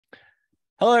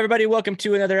Hello, everybody. Welcome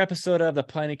to another episode of the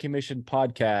Planning Commission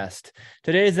podcast.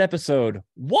 Today's episode,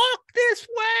 Walk This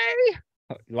Way.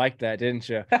 You liked that, didn't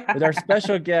you? With our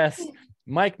special guest,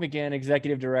 Mike McGinn,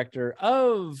 Executive Director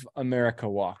of America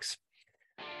Walks.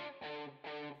 The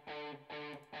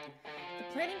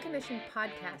Planning Commission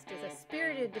podcast is a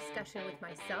spirited discussion with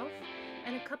myself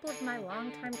and a couple of my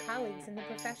longtime colleagues in the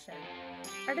profession.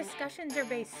 Our discussions are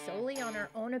based solely on our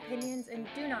own opinions and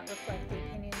do not reflect the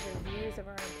opinions or views of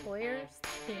our employers,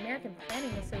 the American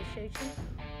Planning Association,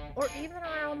 or even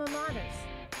our alma maters.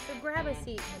 So grab a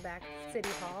seat in the back of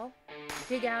City Hall,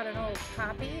 dig out an old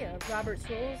copy of Robert's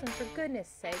Rules, and for goodness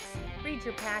sakes, read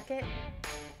your packet.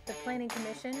 The Planning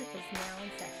Commission is now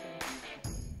in session.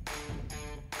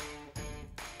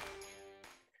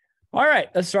 All right,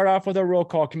 let's start off with a roll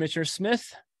call. Commissioner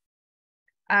Smith.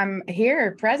 I'm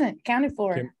here, present, counted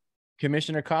for.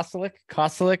 Commissioner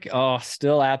Kostelik, oh,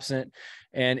 still absent.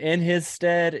 And in his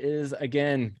stead is,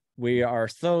 again, we are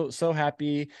so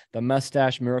happy, the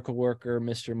mustache miracle worker,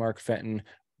 Mr. Mark Fenton.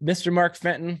 Mr. Mark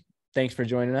Fenton, thanks for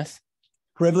joining us.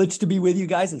 Privileged to be with you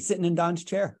guys and sitting in Don's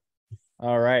chair.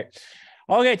 All right.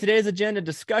 Okay, today's agenda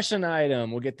discussion item.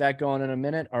 We'll get that going in a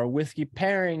minute. Our whiskey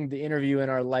pairing, the interview,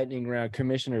 and our lightning round.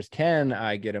 Commissioners, can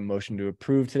I get a motion to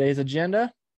approve today's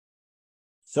agenda?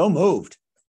 So moved.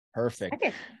 Perfect.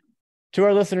 Okay. To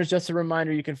our listeners, just a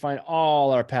reminder, you can find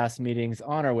all our past meetings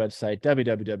on our website,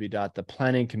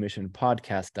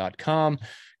 www.theplanningcommissionpodcast.com.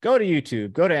 Go to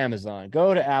YouTube, go to Amazon,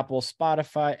 go to Apple,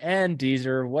 Spotify, and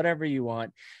Deezer, whatever you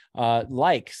want.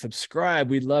 Like,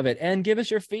 subscribe, we'd love it. And give us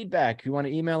your feedback. If you want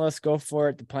to email us, go for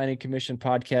it. The Planning Commission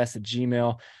Podcast at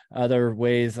Gmail. Other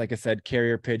ways, like I said,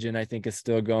 carrier pigeon, I think, is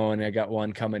still going. I got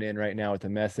one coming in right now with a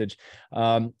message.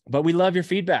 But we love your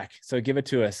feedback. So give it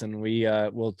to us and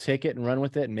we'll take it and run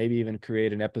with it and maybe even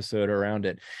create an episode around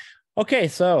it. Okay,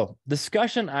 so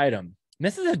discussion item.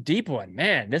 This is a deep one,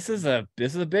 man. This is a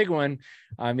big one.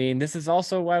 I mean, this is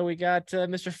also why we got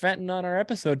Mr. Fenton on our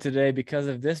episode today, because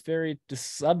of this very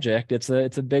subject. It's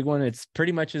a big one. It's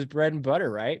pretty much his bread and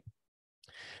butter, right?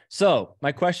 So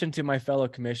my question to my fellow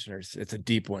commissioners, it's a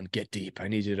deep one. Get deep. I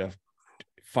need you to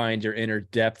find your inner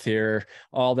depth here,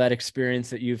 all that experience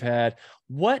that you've had.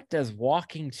 What does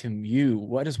walking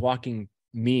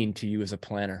mean to you as a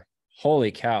planner?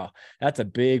 Holy cow. That's a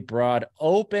big, broad,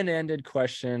 open-ended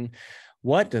question.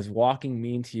 What does walking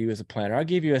mean to you as a planner? I'll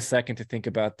give you a second to think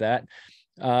about that.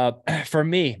 For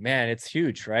me, man, it's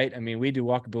huge, right? I mean, we do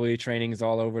walkability trainings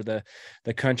all over the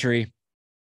country.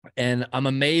 And I'm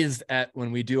amazed at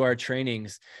when we do our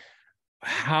trainings,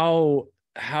 how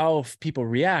people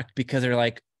react, because they're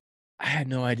like, I had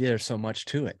no idea there's so much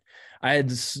to it. I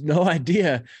had no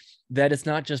idea that it's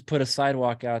not just put a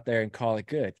sidewalk out there and call it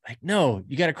good. Like, no,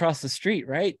 you got to cross the street,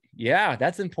 right? Yeah,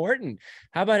 that's important.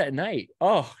 How about at night?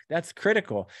 Oh, that's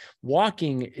critical.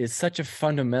 Walking is such a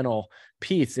fundamental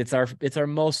piece. It's our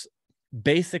most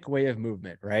basic way of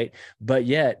movement, right? But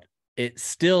yet it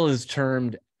still is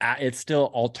termed, it's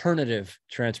still alternative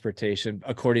transportation,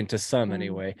 according to some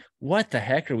anyway. What the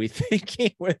heck are we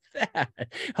thinking with that?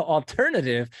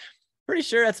 Alternative? Pretty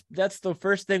sure that's the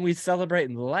first thing we celebrate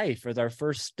in life, is our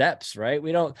first steps, right?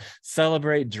 We don't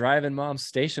celebrate driving mom's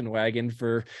station wagon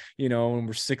for, when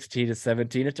we're 16 to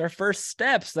 17. It's our first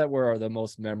steps that were the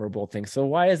most memorable thing. So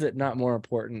why is it not more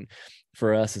important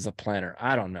for us as a planner?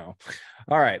 I don't know.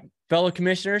 All right, fellow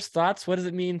commissioners, thoughts? What does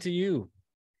it mean to you?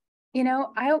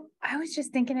 I was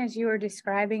just thinking, as you were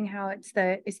describing how it's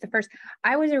the first,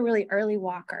 I was a really early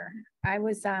walker. I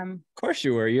was, of course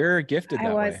you were. You're gifted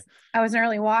that way. I was an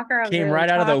early walker. Came right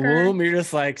out of the womb. You're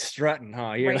just like strutting,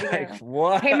 huh? You're like,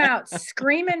 what? Came out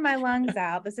screaming my lungs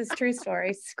out. This is a true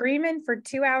story. Screaming for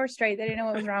 2 hours straight. They didn't know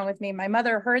what was wrong with me. My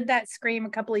mother heard that scream a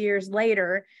couple of years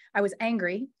later. I was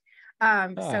angry.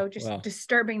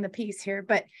 Disturbing the peace here.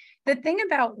 But the thing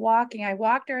about walking, I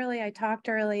walked early, I talked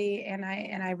early, and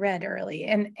I read early.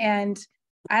 And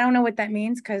I don't know what that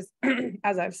means, because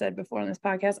as I've said before on this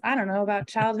podcast, I don't know about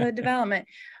childhood development,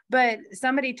 but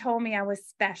somebody told me I was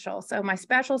special. So my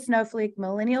special snowflake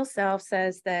millennial self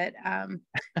says that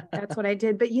that's what I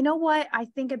did. But you know what I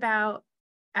think about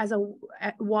as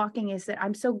walking is that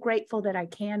I'm so grateful that I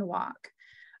can walk.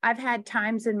 I've had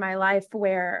times in my life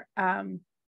where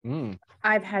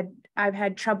I've had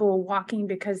trouble walking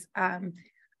because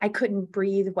I couldn't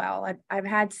breathe well. I've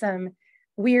had some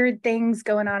weird things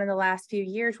going on in the last few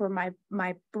years where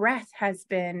my breath has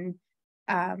been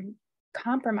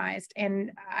compromised.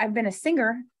 And I've been a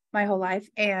singer my whole life,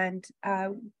 and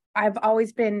I've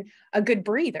always been a good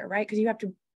breather, right? Because you have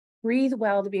to breathe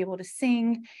well to be able to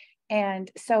sing.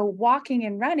 And so walking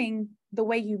and running the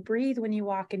way you breathe when you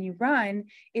walk and you run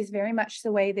is very much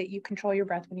the way that you control your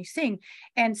breath when you sing.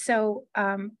 And so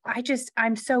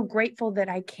I'm so grateful that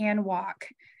I can walk.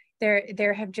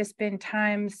 There have just been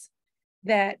times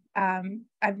that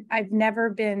I've never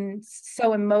been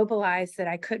so immobilized that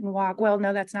I couldn't walk. Well,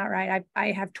 no, that's not right.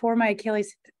 I have tore my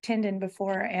Achilles tendon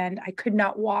before, and I could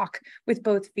not walk with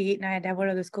both feet, and I had to have one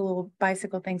of those cool little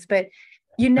bicycle things. But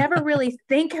you never really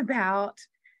think about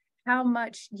how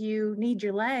much you need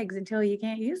your legs until you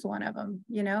can't use one of them,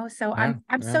 you know? So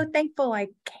I'm so thankful I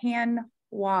can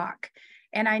walk.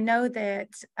 And I know that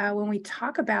when we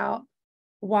talk about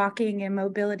walking and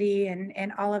mobility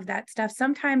and all of that stuff,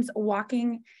 sometimes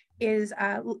walking is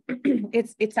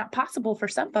it's not possible for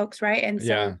some folks, right? And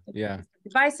so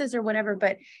devices or whatever,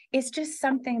 but it's just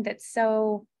something that's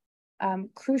so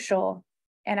crucial,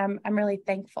 and I'm really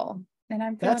thankful.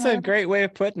 And that's a great way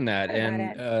of putting that.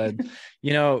 And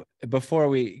you know, before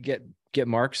we get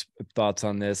Mark's thoughts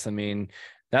on this, I mean,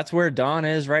 that's where Don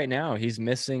is right now. He's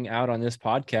missing out on this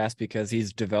podcast because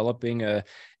he's developing an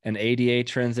ADA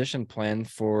transition plan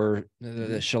for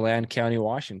the Chelan County,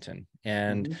 Washington.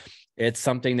 And it's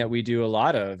something that we do a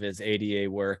lot of is ADA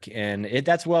work. And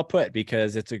that's well put,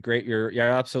 because it's a great, you're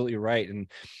absolutely right. And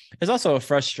there's also a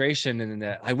frustration in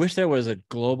that I wish there was a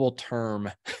global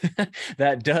term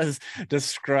that does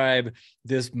describe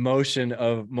this motion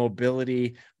of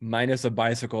mobility minus a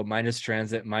bicycle, minus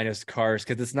transit, minus cars,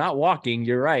 because it's not walking.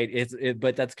 You're right.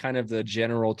 But that's kind of the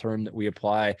general term that we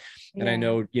apply. And I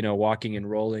know, you know, walking and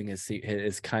rolling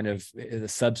is kind of a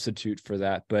substitute for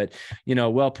that, but, you know,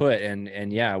 well put.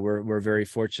 And yeah, we're very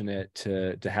fortunate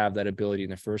to have that ability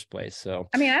in the first place. So,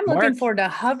 I mean, I'm looking forward to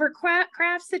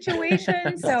hovercraft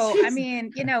situation. So, I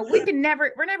mean, you know, we're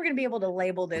never going to be able to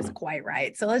label this quite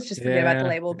right. So let's just forget about the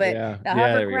label, but the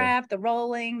hovercraft, the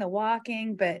rolling, the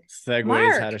walking, but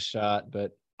Segways had a shot,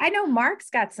 but I know Mark's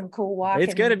got some cool walking.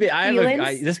 It's going to be,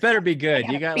 this better be good.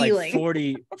 You got like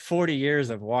 40 years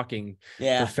of walking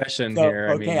profession here.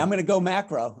 Okay. I'm going to go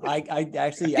macro. I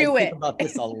think about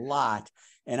this a lot.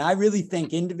 And I really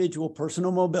think individual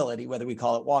personal mobility, whether we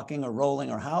call it walking or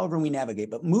rolling or however we navigate,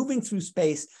 but moving through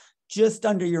space just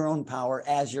under your own power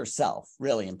as yourself,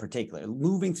 really in particular,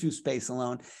 moving through space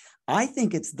alone. I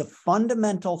think it's the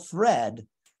fundamental thread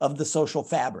of the social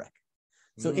fabric.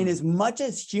 So in as much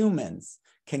as humans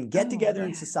can get together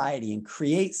in society and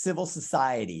create civil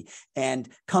society and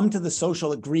come to the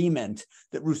social agreement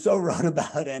that Rousseau wrote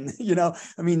about, and, you know,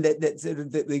 I mean,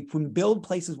 that they can build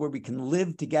places where we can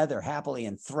live together happily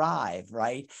and thrive,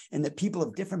 right? And that people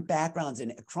of different backgrounds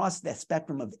and across the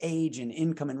spectrum of age and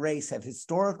income and race have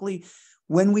historically,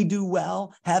 when we do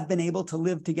well, have been able to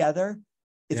live together.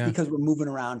 It's because we're moving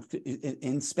around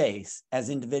in space as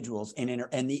individuals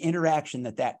and the interaction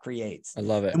that creates. I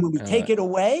love it. And when we take it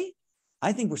away,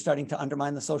 I think we're starting to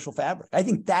undermine the social fabric. I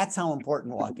think that's how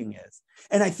important walking is.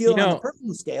 And I feel on the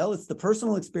personal scale, it's the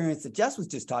personal experience that Jess was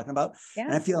just talking about. Yeah.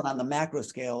 And I feel it on the macro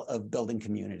scale of building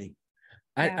community.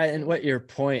 And what your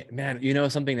point, man, you know,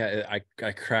 something that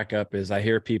I crack up is I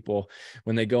hear people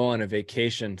when they go on a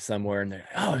vacation somewhere and they're,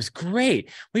 oh, it was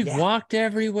great. We walked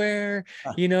everywhere.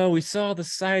 You know, we saw the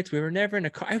sights. We were never in a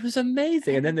car. It was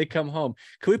amazing. And then they come home.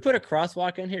 Could we put a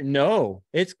crosswalk in here? No,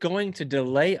 it's going to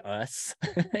delay us.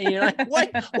 You're like,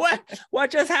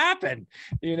 what just happened?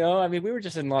 You know, I mean, we were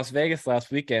just in Las Vegas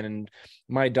last weekend, and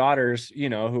my daughters, you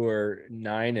know, who are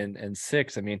 9 and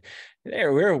 6, I mean,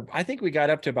 I think we got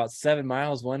up to about 7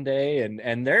 miles one day,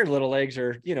 and their little legs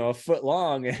are, you know, a foot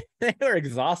long, and they were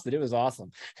exhausted. It was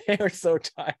awesome. They were so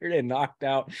tired and knocked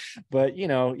out. But, you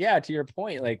know, yeah, to your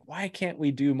point, like, why can't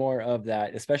we do more of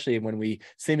that, especially when we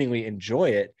seemingly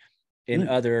enjoy it in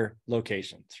other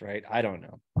locations, right? I don't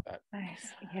know. But. Nice.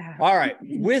 Yeah. All right.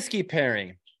 Whiskey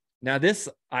pairing. Now this,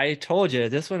 I told you,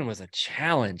 this one was a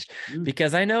challenge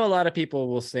because I know a lot of people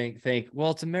will think,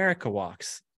 well, it's America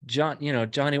Walks. Johnny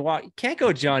Walker. Can't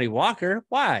go Johnny Walker.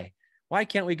 Why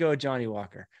can't we go Johnny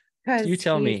Walker? You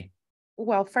tell me.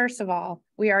 Well, first of all,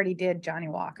 we already did Johnny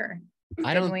Walker.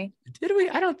 Did we?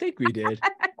 I don't think we did.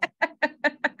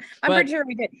 I'm pretty sure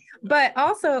we did. But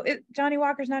also, Johnny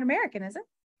Walker's not American, is it?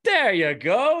 There you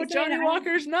go. Johnny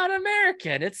Walker's not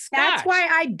American. It's Scotch. That's why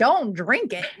I don't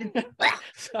drink it.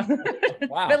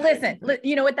 Wow. But listen,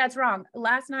 you know what? That's wrong.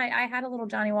 Last night I had a little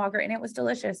Johnny Walker and it was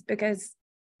delicious because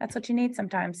that's what you need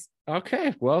sometimes.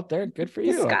 Okay. Well, they're good for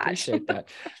you. I appreciate that.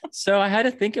 So I had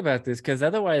to think about this because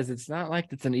otherwise it's not like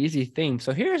it's an easy theme.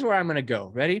 So here's where I'm going to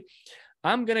go. Ready?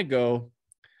 I'm going to go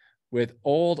with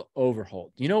Old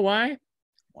Overholt. You know why?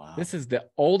 Wow. This is the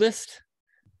oldest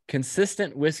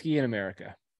consistent whiskey in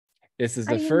America. This is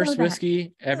How the do you know first that?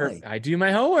 whiskey ever. Really? I do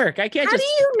my homework. I can't How do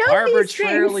just you know these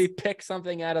arbitrarily things? pick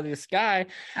something out of the sky.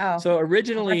 Oh, So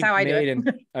originally that's how I do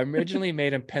it. originally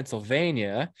made in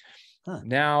Pennsylvania. Huh.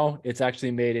 Now it's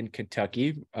actually made in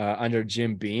Kentucky under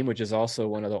Jim Beam, which is also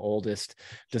one of the oldest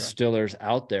distillers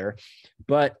out there.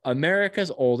 But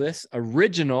America's oldest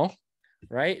original,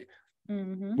 right?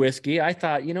 Whiskey. I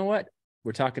thought, you know what?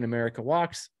 We're talking America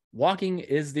Walks. Walking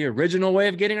is the original way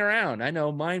of getting around. I know,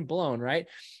 mind blown, right?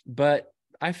 But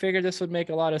I figured this would make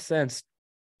a lot of sense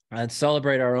and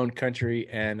celebrate our own country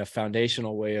and a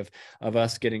foundational way of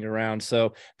us getting around.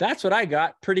 So that's what I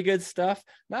got. Pretty good stuff.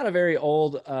 Not a very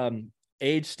old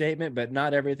age statement, but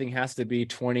not everything has to be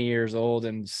 20 years old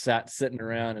and sitting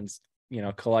around and, you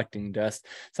know, collecting dust.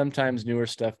 Sometimes newer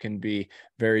stuff can be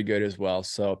very good as well.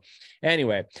 So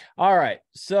anyway, all right.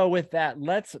 So with that,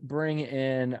 let's bring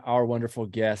in our wonderful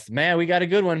guest. Man, we got a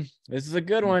good one. This is a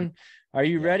good one. Are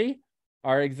you ready?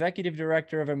 Our executive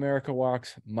director of America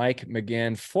Walks, Mike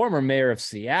McGinn, former mayor of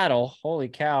Seattle. Holy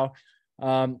cow.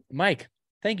 Mike,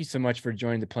 thank you so much for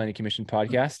joining the Planning Commission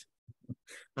podcast.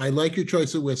 I like your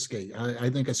choice of whiskey. I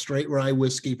think a straight rye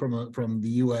whiskey from the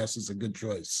U.S. is a good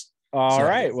choice. All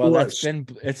right. Well,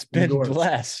 it's been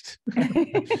blessed.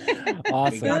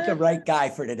 Awesome. We got the right guy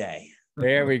for today.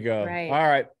 There we go. Right. All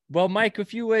right. Well, Mike,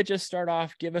 if you would just start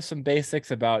off, give us some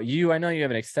basics about you. I know you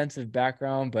have an extensive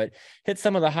background, but hit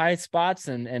some of the high spots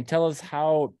and tell us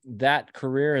how that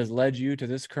career has led you to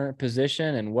this current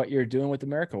position and what you're doing with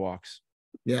America Walks.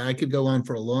 Yeah, I could go on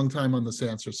for a long time on this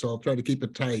answer, so I'll try to keep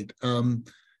it tight.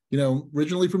 You know,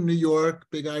 originally from New York,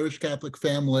 big Irish Catholic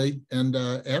family. And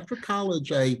after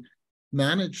college, I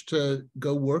managed to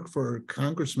go work for a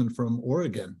congressman from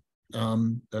Oregon.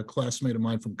 A classmate of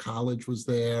mine from college was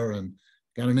there and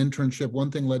got an internship. One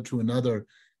thing led to another.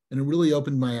 And it really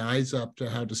opened my eyes up to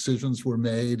how decisions were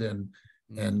made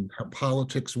and how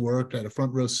politics worked. I had a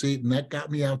front row seat, and that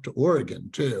got me out to Oregon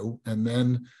too. And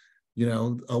then, you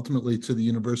know, ultimately to the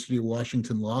University of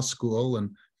Washington Law School.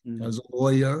 And I was a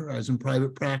lawyer. I was in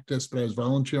private practice, but I was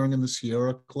volunteering in the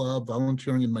Sierra Club,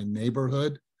 volunteering in my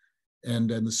neighborhood.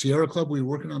 And in the Sierra Club, we were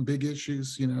working on big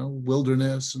issues, you know,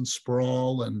 wilderness and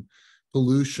sprawl and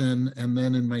pollution. And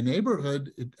then in my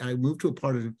neighborhood, I moved to a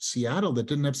part of Seattle that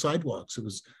didn't have sidewalks. It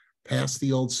was past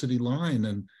the old city line.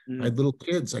 And I had little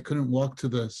kids. I couldn't walk to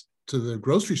the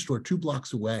grocery store 2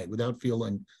 blocks away without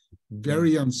feeling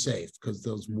very unsafe, because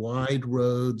those wide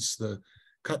roads, the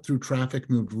cut through traffic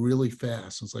moved really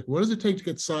fast. It's like, what does it take to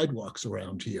get sidewalks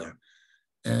around here?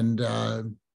 And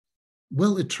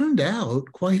well, it turned out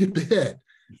quite a bit.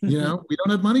 You know, we don't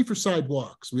have money for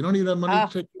sidewalks. We don't even have money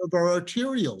to take care of our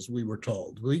arterials, we were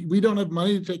told. We don't have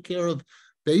money to take care of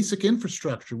basic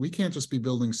infrastructure. We can't just be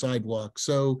building sidewalks.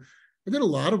 So I did a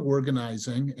lot of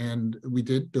organizing, and we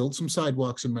did build some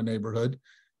sidewalks in my neighborhood.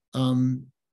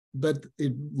 But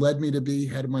it led me to be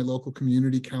head of my local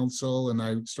community council, and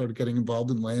I started getting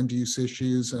involved in land use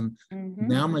issues. And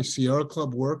now my Sierra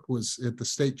Club work was at the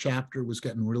state chapter, was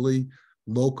getting really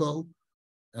local.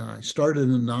 I started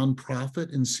a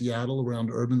nonprofit in Seattle around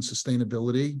urban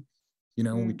sustainability. You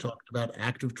know, we talked about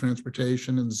active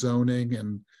transportation and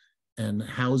zoning and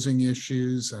housing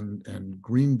issues and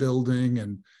green building.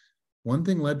 And one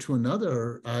thing led to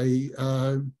another. I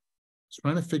was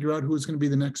trying to figure out who was going to be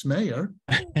the next mayor.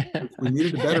 We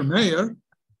needed a better mayor,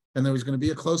 and there was going to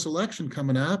be a close election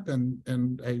coming up.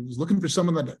 And I was looking for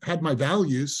someone that had my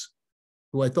values,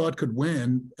 who I thought could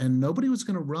win, and nobody was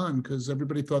going to run because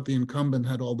everybody thought the incumbent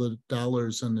had all the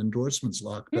dollars and endorsements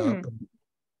locked up.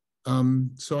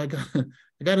 So I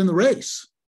got in the race.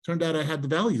 Turned out I had the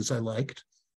values I liked.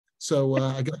 So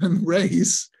I got in the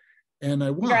race and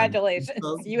I won. Congratulations.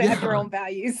 So, you have your own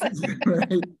values.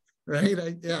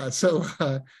 Right. So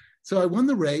I won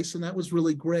the race, and that was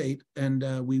really great.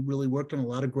 And we really worked on a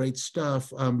lot of great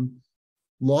stuff.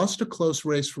 Lost a close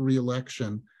race for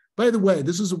re-election. By the way,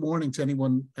 this is a warning to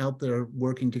anyone out there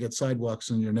working to get sidewalks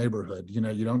in your neighborhood. You know,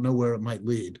 you don't know where it might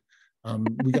lead.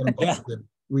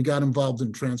 We got involved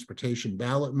in transportation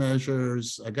ballot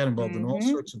measures. I got involved in all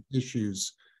sorts of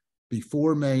issues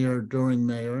before mayor, during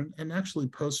mayor, and actually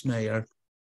post mayor.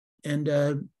 And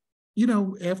you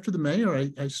know, after the mayor,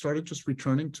 I started just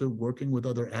returning to working with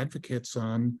other advocates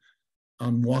on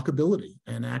walkability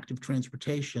and active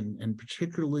transportation, and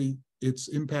particularly its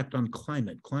impact on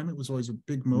climate. Climate was always a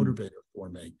big motivator for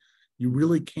me. You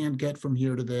really can't get from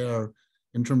here to there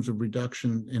in terms of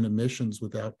reduction in emissions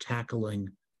without tackling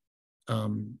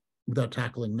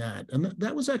that. And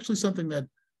that was actually something that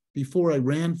before I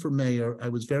ran for mayor, I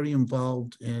was very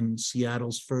involved in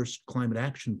Seattle's first climate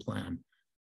action plan.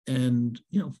 And,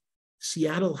 you know,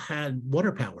 Seattle had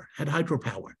water power, had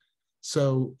hydropower.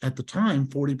 So at the time,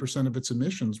 40% of its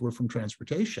emissions were from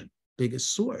transportation,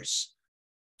 biggest source.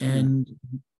 And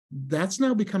that's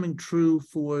now becoming true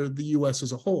for the US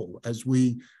as a whole, as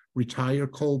we retire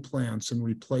coal plants and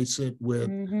replace it with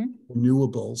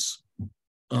renewables.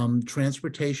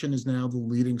 Transportation is now the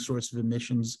leading source of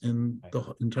emissions in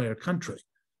the entire country.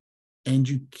 And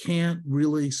you can't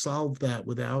really solve that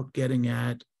without getting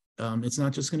at, it's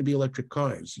not just going to be electric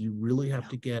cars. You really have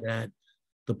to get at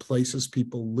the places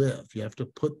people live. You have to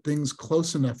put things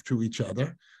close enough to each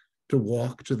other to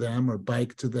walk to them or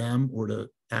bike to them or to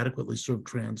adequately serve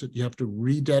transit. You have to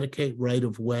rededicate right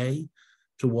of way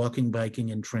to walking,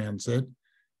 biking, and transit.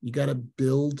 You got to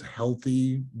build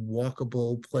healthy,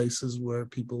 walkable places where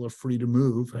people are free to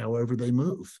move however they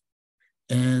move.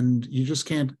 And you just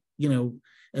can't, you know,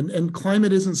 and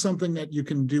climate isn't something that you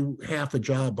can do half a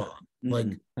job on. Like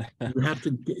you have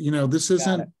to, you know, this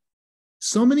isn't,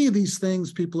 so many of these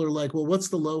things people are like, well, what's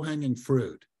the low hanging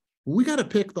fruit? We got to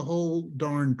pick the whole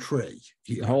darn tree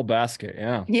here. The whole basket.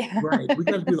 Yeah. Right. We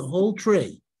got to do the whole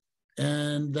tree.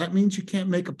 And that means you can't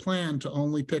make a plan to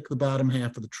only pick the bottom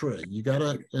half of the tree. You got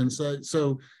to, and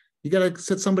so you got to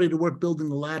set somebody to work building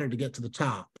the ladder to get to the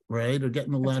top, right? Or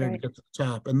getting the ladder to get to the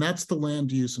top. And that's the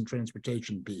land use and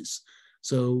transportation piece.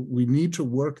 So we need to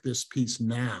work this piece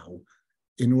now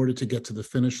in order to get to the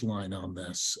finish line on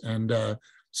this. And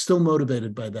still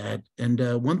motivated by that. And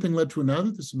one thing led to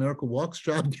another. This America Walks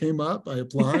job came up. I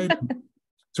applied.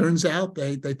 Turns out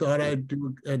they thought I'd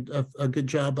do a good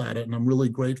job at it, and I'm really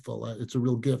grateful. It's a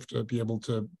real gift to be able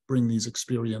to bring these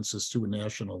experiences to a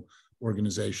national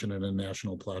organization and a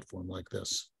national platform like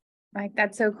this. Mike,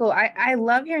 that's so cool. I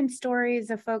love hearing stories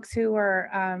of folks who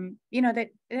are, you know, that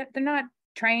they're not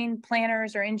trained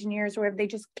planners or engineers, or they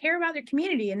just care about their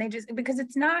community, and they just, because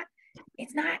it's not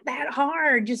that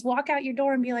hard. Just walk out your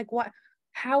door and be like,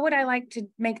 how would I like to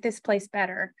make this place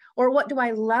better? Or what do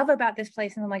I love about this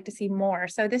place and I'd like to see more?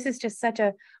 So this is just such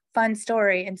a fun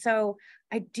story. And so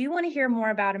I do want to hear more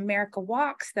about America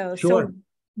Walks though. Sure. So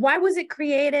why was it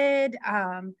created?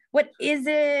 What is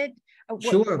it?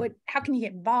 How can you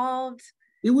get involved?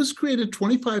 It was created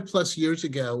 25 plus years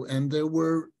ago. And there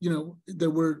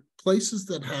were places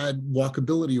that had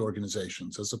walkability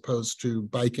organizations as opposed to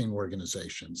biking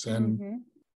organizations. And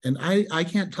I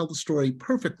can't tell the story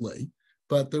perfectly,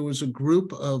 but there was a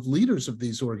group of leaders of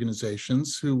these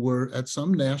organizations who were at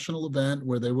some national event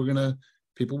where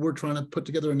people were trying to put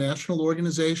together a national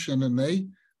organization, and they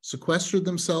sequestered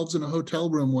themselves in a hotel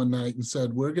room one night and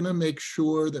said, we're going to make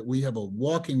sure that we have a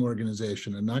walking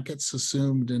organization and not get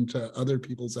subsumed into other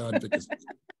people's advocacy.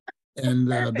 And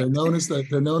they're known as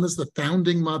the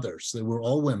founding mothers. They were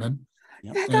all women.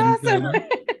 That's awesome.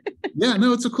 Yeah,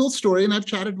 no, it's a cool story, and I've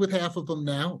chatted with half of them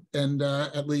now, and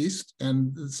at least,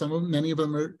 and many of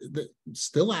them are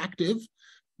still active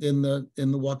in the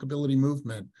walkability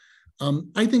movement.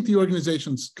 I think the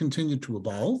organizations continued to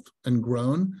evolve and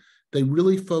grown. They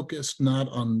really focused not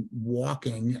on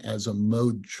walking as a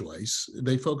mode choice;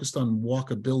 they focused on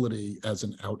walkability as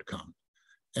an outcome,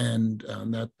 and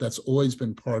that's always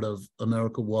been part of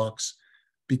America Walks.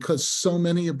 Because so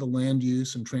many of the land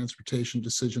use and transportation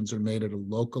decisions are made at a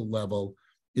local level,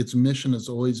 its mission has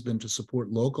always been to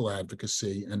support local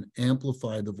advocacy and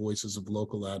amplify the voices of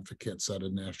local advocates at a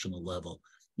national level.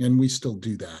 And we still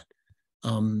do that.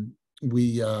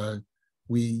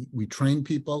 We train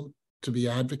people to be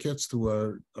advocates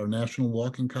through our National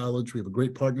Walking College. We have a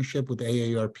great partnership with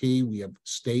AARP. We have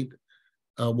state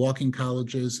walking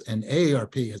colleges, and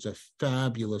AARP has a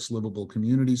fabulous livable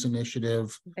communities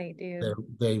initiative. They do.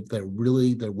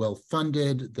 They're well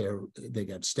funded. They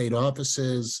got state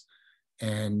offices,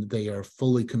 and they are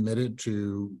fully committed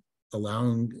to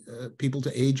allowing people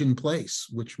to age in place,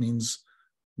 which means,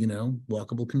 you know,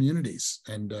 walkable communities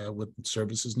and with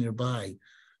services nearby.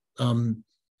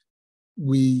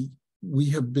 We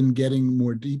have been getting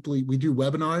more deeply. We do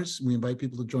webinars. We invite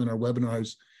people to join our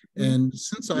webinars. And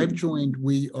since I've joined,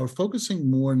 we are focusing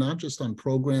more not just on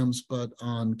programs, but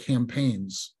on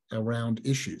campaigns around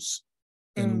issues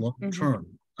in long term.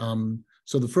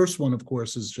 So the first one, of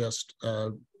course, is just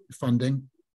funding,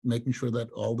 making sure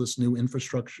that all this new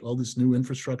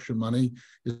infrastructure money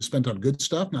is spent on good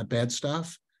stuff, not bad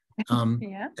stuff. And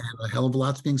a hell of a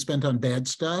lot's being spent on bad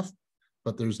stuff,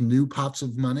 but there's new pots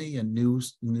of money and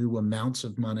new amounts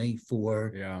of money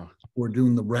for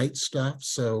doing the right stuff.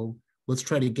 So let's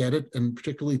try to get it, and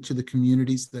particularly to the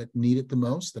communities that need it the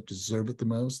most, that deserve it the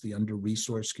most, the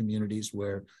under-resourced communities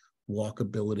where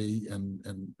walkability and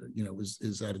you know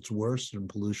is at its worst and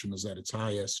pollution is at its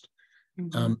highest.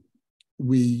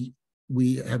 We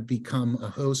have become a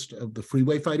host of the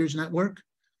Freeway Fighters Network,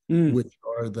 which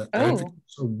are the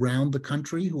advocates around the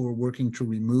country who are working to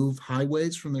remove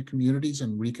highways from their communities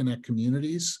and reconnect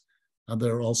communities.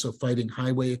 They're also fighting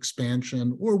highway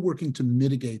expansion or working to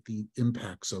mitigate the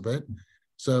impacts of it.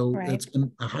 So it's been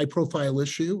a high-profile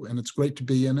issue, and it's great to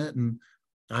be in it. And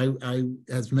I,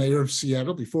 as mayor of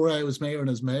Seattle, before I was mayor and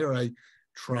as mayor, I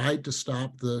tried to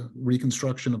stop the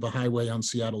reconstruction of a highway on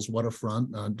Seattle's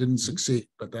waterfront. Didn't succeed,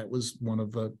 but that was one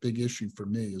of a big issue for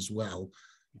me as well.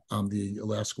 The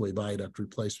Alaska Way Viaduct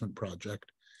replacement project.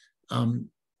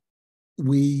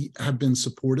 We have been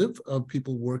supportive of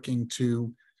people working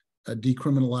to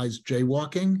decriminalize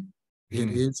jaywalking. It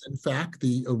is, in fact,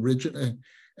 the original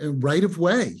right of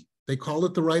way. They call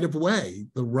it the right of way.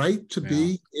 The right to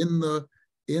be in the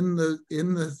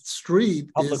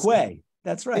street. Public way.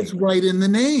 That's right. It's right in the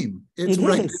name. It's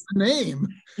right in the name.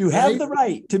 You have the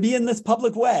right to be in this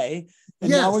public way. And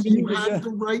yes, you have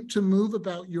the right to move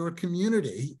about your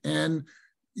community. And,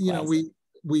 you know,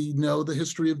 we know the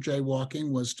history of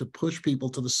jaywalking was to push people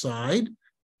to the side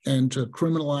and to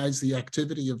criminalize the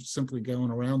activity of simply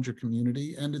going around your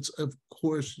community. And it's, of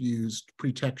course, used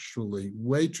pretextually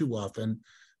way too often.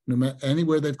 No matter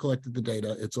anywhere they've collected the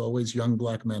data, it's always young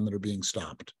Black men that are being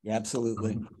stopped. Yeah,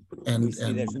 absolutely. And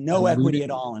there's no equity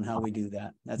at all in how we do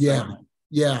that. That's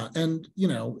yeah. And, you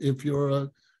know, if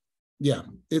you're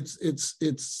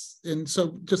and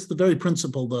so just the very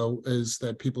principle, though, is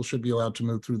that people should be allowed to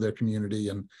move through their community.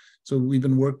 And so we've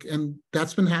been and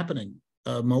that's been happening.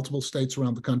 Multiple states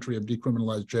around the country have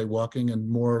decriminalized jaywalking, and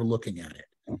more are looking at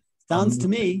it. Sounds to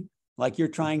me like you're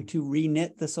trying to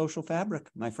re-knit the social fabric,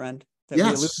 my friend. That we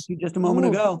alluded to just a moment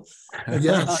ago.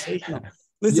 Yes.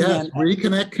 Listen, man,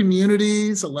 reconnect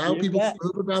communities, allow people to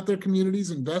move about their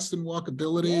communities, invest in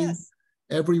walkability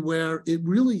everywhere. It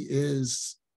really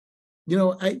is, you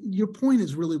know, your point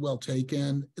is really well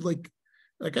taken. Like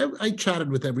I chatted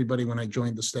with everybody when I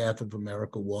joined the staff of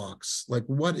America Walks. Like,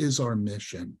 what is our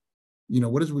mission? You know,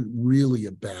 what is it really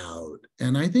about?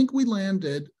 And I think we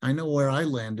landed, I know where I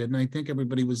landed, and I think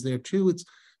everybody was there too. It's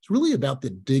really about the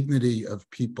dignity of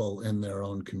people in their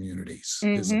own communities.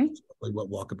 Is really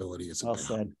what walkability is about. Well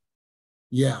said.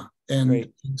 Yeah.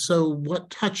 And so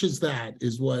what touches that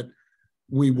is what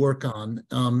we work on.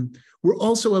 We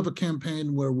also have a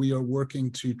campaign where we are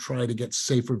working to try to get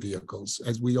safer vehicles.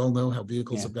 As we all know, how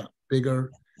vehicles have got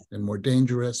bigger and more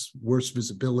dangerous, worse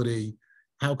visibility.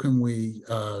 How can we,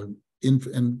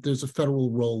 and there's a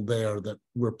federal role there that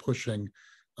we're pushing,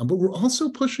 but we're also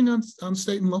pushing on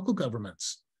state and local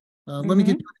governments. Let me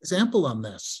give you an example on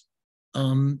this.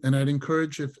 And I'd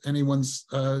encourage, if anyone's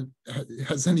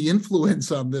has any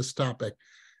influence on this topic,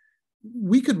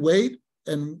 we could wait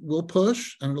and we'll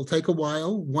push, and it'll take a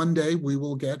while. One day we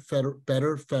will get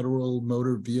better federal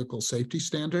motor vehicle safety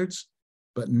standards,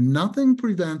 but nothing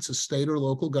prevents a state or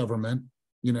local government,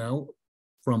 you know,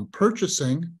 from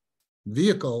purchasing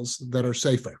vehicles that are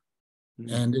safer.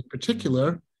 And in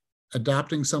particular,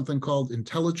 adopting something called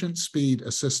intelligent speed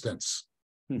assistance.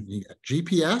 You got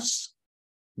GPS,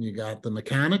 you got the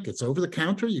mechanic, it's over the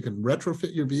counter, you can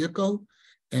retrofit your vehicle,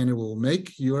 and it will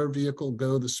make your vehicle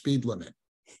go the speed limit.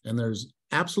 And there's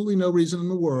absolutely no reason in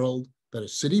the world that a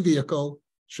city vehicle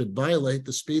should violate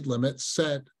the speed limit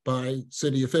set by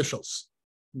city officials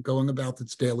going about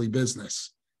its daily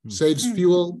business. Saves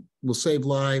fuel, will save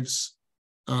lives,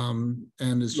 and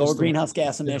is lower just greenhouse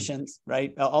gas emissions,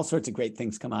 right? All sorts of great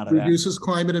things come out of that. Reduces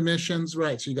climate emissions,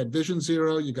 right? So you got Vision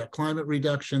Zero, you got climate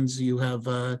reductions, you have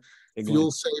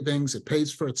fuel savings, it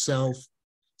pays for itself.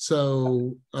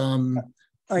 So all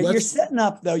right, you're setting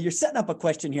up a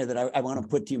question here that I want to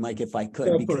put to you, Mike, if I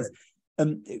could, because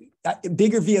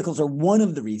bigger vehicles are one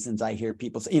of the reasons I hear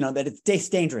people say, you know, that it's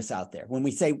dangerous out there. When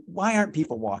we say, why aren't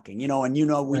people walking? You know, and you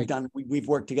know, we've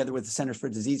worked together with the Centers for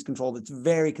Disease Control that's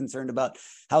very concerned about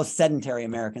how sedentary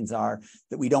Americans are,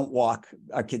 that we don't walk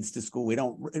our kids to school, we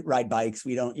don't ride bikes,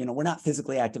 we don't, you know, we're not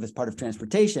physically active as part of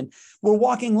transportation. We're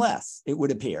walking less, it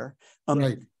would appear.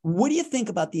 What do you think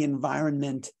about the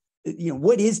environment? You know,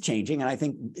 what is changing? And I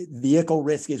think vehicle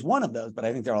risk is one of those, but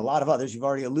I think there are a lot of others you've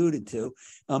already alluded to.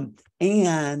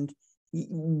 And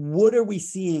what are we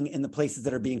seeing in the places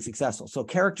that are being successful? So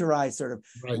characterize sort of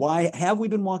why have we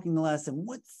been walking less, and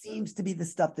what seems to be the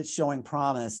stuff that's showing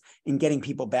promise in getting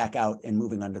people back out and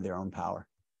moving under their own power?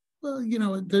 Well, you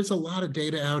know, there's a lot of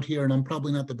data out here, and I'm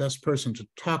probably not the best person to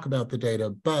talk about the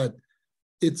data, but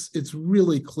it's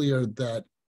really clear that,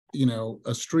 you know,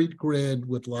 a street grid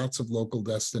with lots of local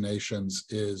destinations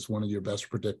is one of your best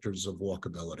predictors of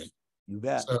walkability. You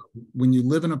bet. So when you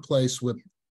live in a place with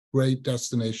great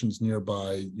destinations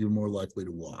nearby, you're more likely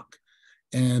to walk.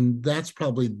 And that's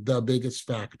probably the biggest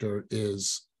factor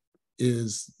is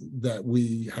that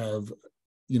we have,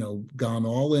 gone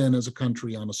all in as a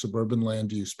country on a suburban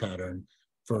land use pattern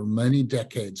for many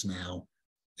decades now.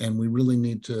 And we really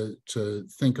need to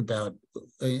think about,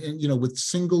 with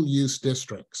single use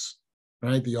districts,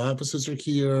 right? The offices are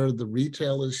here, the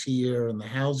retail is here, and the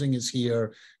housing is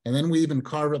here. And then we even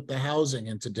carve up the housing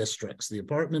into districts. The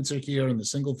apartments are here and the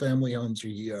single family homes are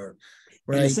here.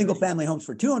 Right. And the single family homes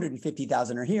for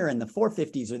 250,000 are here, and the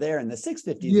 450s are there, and the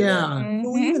 650s yeah. are there.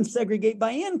 So we even segregate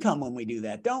by income when we do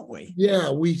that, don't we? Yeah,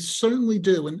 we certainly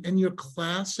do. And your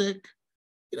classic,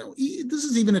 this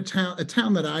is even a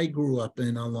town that I grew up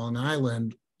in on Long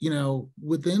Island,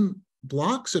 within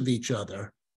blocks of each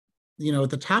other. At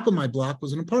the top of my block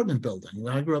was an apartment building.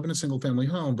 I grew up in a single family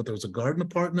home, but there was a garden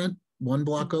apartment one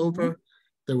block over.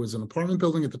 There was an apartment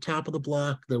building at the top of the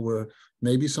block. There were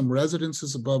maybe some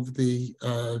residences above the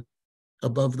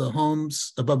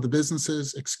homes, above the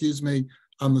businesses,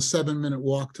 on the 7-minute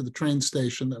walk to the train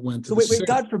station that went to so wait,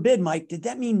 God forbid, Mike, did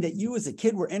that mean that you as a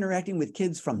kid were interacting with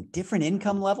kids from different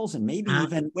income levels and maybe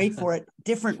even, wait for it,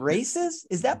 different races?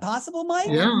 Is that possible, Mike?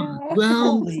 Yeah,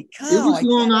 well, holy cow, it was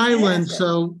Long Island,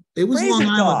 so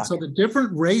the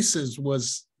different races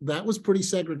was pretty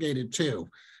segregated too.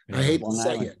 Yeah. I hate to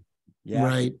say it. Yeah.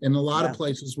 Right. And a lot of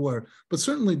places were, but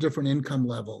certainly different income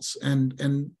levels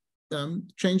and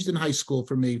changed in high school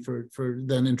for me for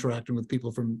then interacting with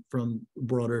people from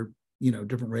broader,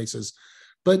 different races.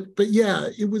 But yeah,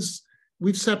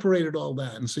 we've separated all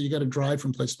that. And so you got to drive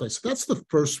from place to place. So that's the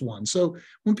first one. So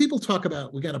when people talk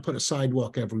about, we got to put a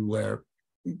sidewalk everywhere.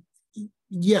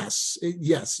 Yes,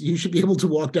 you should be able to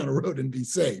walk down a road and be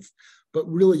safe. But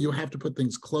really, you have to put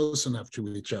things close enough to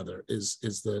each other is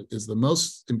the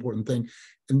most important thing.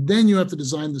 And then you have to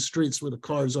design the streets where the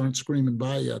cars aren't screaming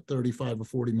by you at 35 or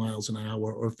 40 miles an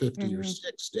hour or 50 or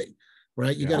 60,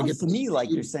 right? You got to get to me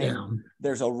like you're saying down.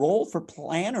 There's a role for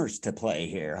planners to play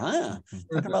here, huh?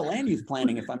 Talking about land use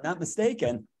planning, if I'm not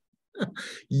mistaken.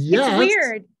 Yes. It's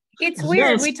weird. It's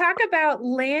weird. Yes. We talk about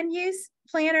land use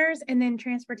planners and then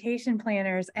transportation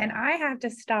planners, and I have to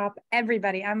stop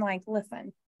everybody. I'm like,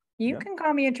 listen. You can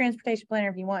call me a transportation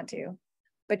planner if you want to,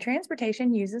 but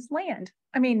transportation uses land.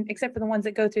 I mean, except for the ones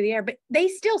that go through the air, but they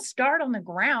still start on the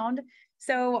ground.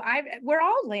 So we're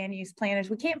all land use planners.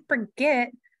 We can't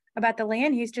forget about the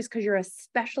land use just because you're a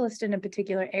specialist in a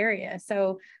particular area.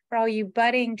 So for all you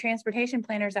budding transportation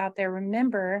planners out there,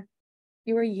 remember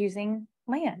you are using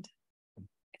land.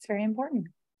 It's very important.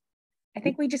 I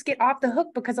think we just get off the hook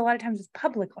because a lot of times it's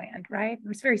public land, right?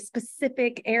 There's very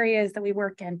specific areas that we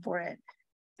work in for it.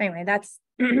 Anyway, that's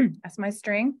my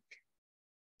string.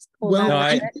 Well,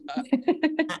 no,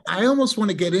 I almost want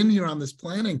to get in here on this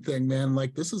planning thing, man.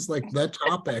 Like this is like that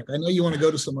topic. I know you want to go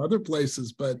to some other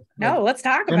places, but no, let's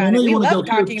talk about it. We love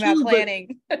talking about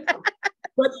planning.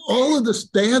 But all of this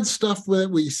bad stuff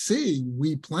that we see,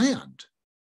 we planned,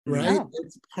 right? No.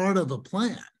 It's part of a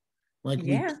plan. Like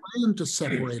we planned to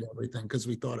separate everything because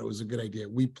we thought it was a good idea.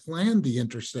 We planned the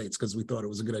interstates because we thought it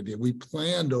was a good idea. We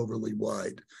planned overly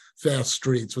wide, fast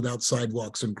streets without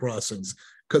sidewalks and crossings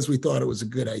because we thought it was a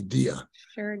good idea.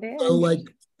 Sure did. So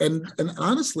and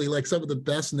honestly, like some of the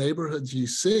best neighborhoods you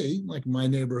see, like my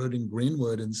neighborhood in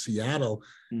Greenwood in Seattle,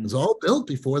 was all built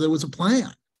before there was a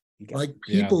plan. Like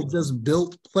people just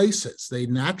built places. They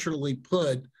naturally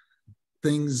put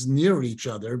things near each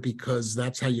other because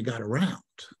that's how you got around.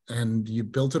 And you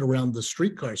built it around the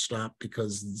streetcar stop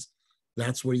because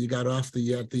that's where you got off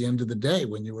at the end of the day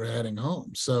when you were heading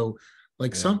home. So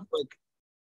somehow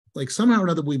or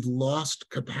another, we've lost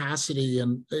capacity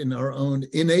and in our own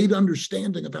innate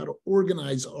understanding of how to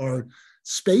organize our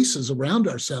spaces around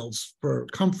ourselves for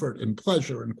comfort and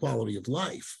pleasure and quality of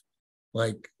life.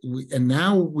 And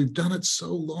now we've done it so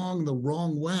long the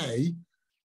wrong way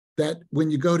that when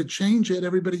you go to change it,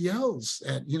 everybody yells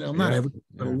at, not everybody,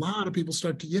 but a lot of people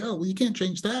start to yell, well, you can't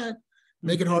change that.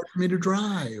 Make it hard for me to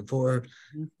drive, or,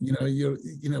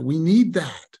 we need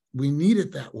that. We need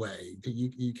it that way.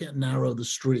 You can't narrow the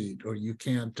street, or you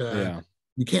can't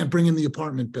bring in the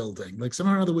apartment building. Like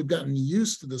somehow or other, we've gotten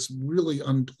used to this really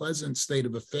unpleasant state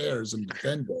of affairs and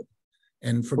defend it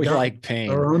and forgot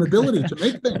our own ability to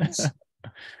make things.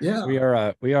 Yeah, we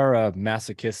are a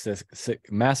masochistic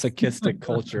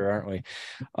culture, aren't we?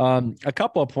 A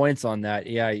couple of points on that.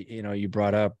 You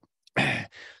brought up.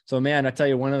 So, man, I tell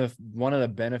you, one of the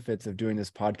benefits of doing this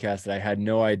podcast that I had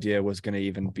no idea was going to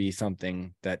even be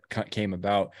something that came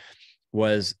about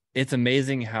was it's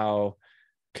amazing how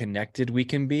connected we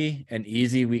can be and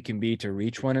easy we can be to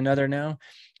reach one another now.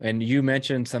 And you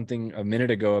mentioned something a minute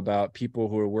ago about people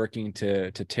who are working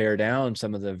to tear down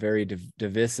some of the very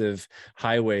divisive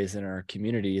highways in our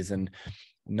communities. And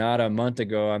not a month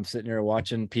ago, I'm sitting here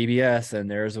watching PBS,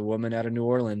 and there's a woman out of New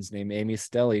Orleans named Amy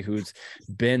Stelly, who's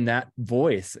been that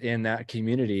voice in that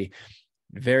community.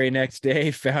 Very next day,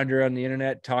 found her on the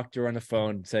internet, talked to her on the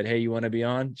phone, said, "Hey, you want to be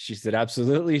on?" She said,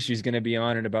 "Absolutely." She's going to be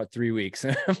on in about 3 weeks.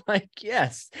 And I'm like,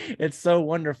 yes, it's so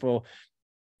wonderful.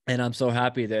 And I'm so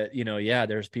happy that, yeah,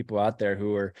 there's people out there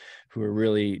who are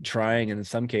really trying, and in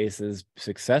some cases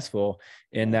successful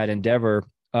in that endeavor.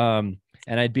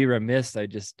 And I'd be remiss,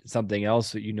 something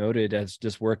else that you noted as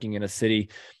just working in a city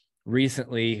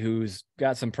recently who's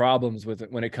got some problems with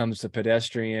it when it comes to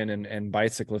pedestrian and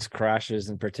bicyclist crashes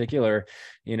in particular,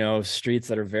 streets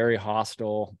that are very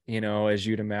hostile, as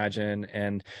you'd imagine.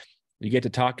 And you get to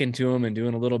talking to them and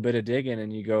doing a little bit of digging,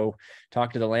 and you go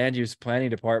talk to the land use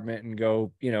planning department and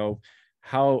go,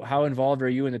 how involved are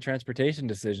you in the transportation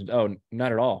decisions? Oh,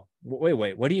 not at all.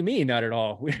 Wait, what do you mean not at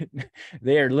all?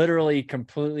 They are literally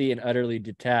completely and utterly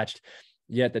detached.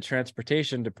 Yet the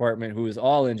transportation department, who is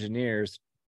all engineers,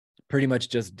 pretty much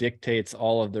just dictates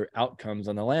all of the outcomes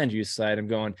on the land use side. I'm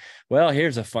going, well,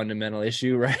 here's a fundamental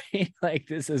issue, right? Like,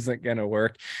 this isn't going to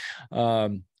work.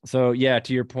 So yeah,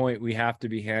 to your point, we have to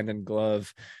be hand in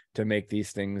glove to make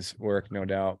these things work, no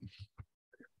doubt.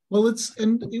 Well,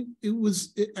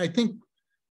 I think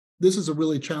this is a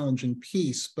really challenging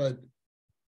piece, but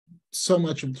so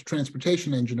much of the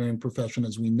transportation engineering profession,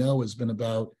 as we know, has been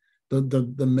about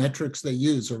the metrics they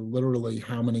use are literally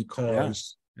how many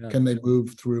cars can they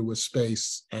move through a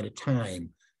space at a time.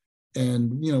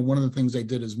 And, one of the things I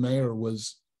did as mayor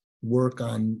was work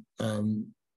on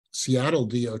Seattle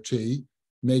DOT,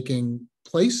 making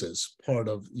places part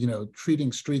of,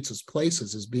 treating streets as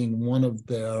places as being one of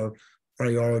their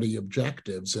priority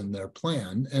objectives in their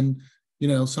plan. And,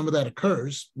 some of that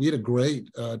occurs. We had a great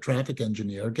traffic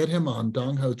engineer, get him on,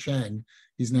 Dong Ho Chang.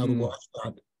 He's now the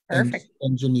WashDOT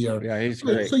engineer. Yeah, he's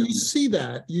great. So you see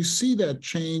that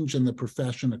change in the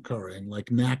profession occurring, like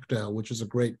NACDA, which is a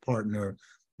great partner,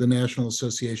 the National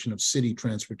Association of City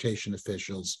Transportation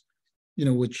Officials,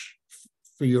 which,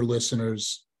 for your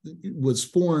listeners, was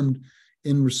formed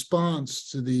in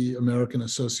response to the American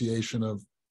Association of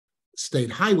State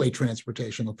Highway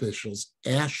Transportation Officials,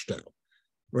 AASHTO,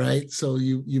 right? So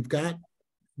you've got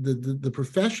the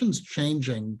profession's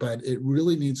changing, but it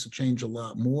really needs to change a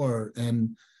lot more.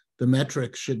 And the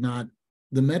metrics,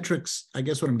 I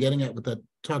guess what I'm getting at with that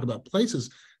talk about places,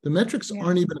 the metrics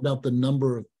aren't even about the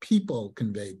number of people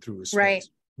conveyed through a space.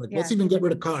 Right. Let's even get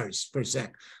rid of cars for a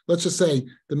sec. Let's just say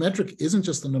the metric isn't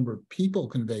just the number of people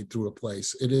conveyed through a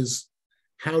place. It is,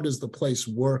 how does the place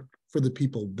work for the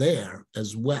people there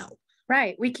as well?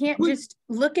 Right. We can't just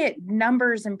look at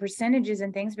numbers and percentages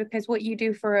and things, because what you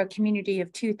do for a community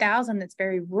of 2,000 that's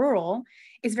very rural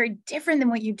is very different than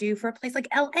what you do for a place like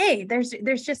LA.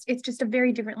 It's just a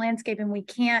very different landscape, and we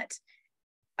can't,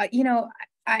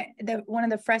 one of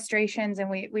the frustrations, and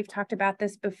we've talked about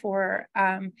this before,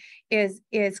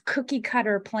 is cookie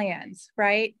cutter plans,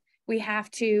 right? We have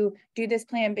to do this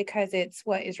plan because it's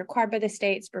what is required by the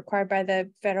states, required by the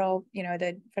federal,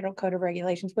 the federal code of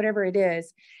regulations, whatever it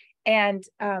is. And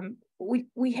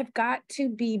we have got to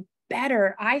be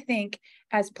better, I think,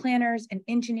 as planners and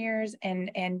engineers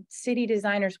and city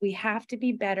designers. We have to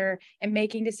be better at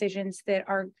making decisions that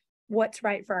are what's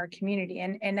right for our community.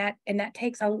 And that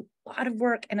takes a lot of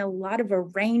work and a lot of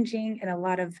arranging and a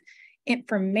lot of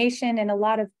information and a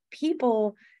lot of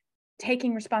people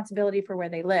taking responsibility for where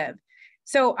they live.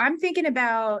 So I'm thinking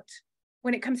about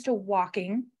when it comes to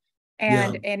walking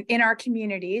and in our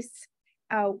communities,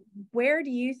 where do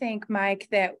you think, Mike,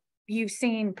 that you've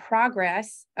seen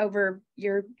progress over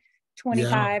your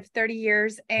 25, 30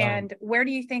 years, and where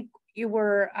do you think you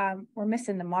were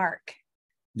missing the mark?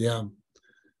 Yeah.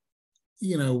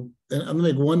 And I'm gonna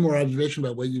make one more observation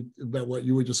about what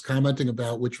you were just commenting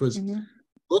about, which was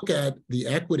look at the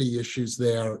equity issues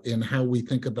there in how we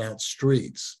think about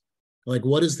streets. Like,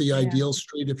 what is the ideal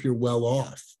street if you're well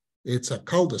off? It's a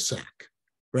cul-de-sac,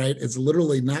 right? It's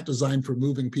literally not designed for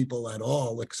moving people at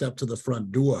all, except to the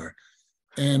front door.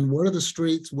 And what are the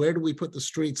streets? Where do we put the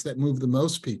streets that move the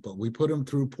most people? We put them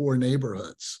through poor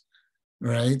neighborhoods,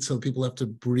 right? So people have to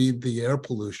breathe the air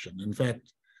pollution. In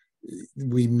fact,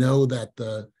 we know that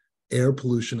the air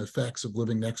pollution effects of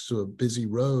living next to a busy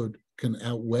road can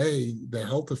outweigh the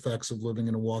health effects of living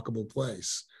in a walkable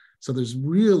place. So there's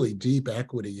really deep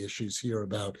equity issues here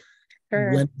about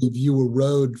when we view a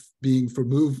road being for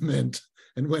movement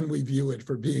and when we view it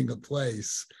for being a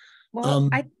place. Well,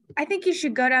 I think you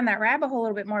should go down that rabbit hole a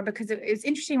little bit more, because it's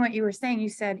interesting what you were saying. You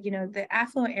said, the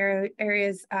affluent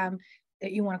areas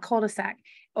that you want a cul-de-sac,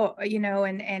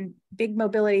 and big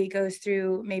mobility goes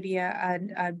through maybe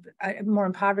a more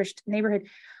impoverished neighborhood.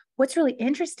 what's really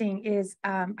interesting is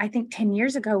I think 10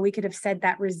 years ago, we could have said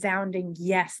that resounding,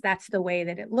 yes, that's the way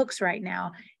that it looks right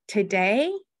now.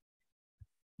 Today,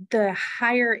 the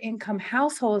higher income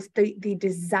households, the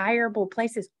desirable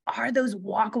places are those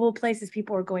walkable places.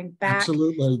 People are going back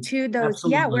Absolutely. to those,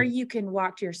 Absolutely. where you can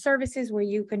walk to your services, where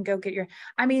you can go get your,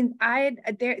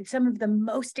 some of the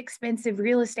most expensive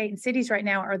real estate in cities right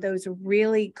now are those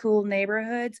really cool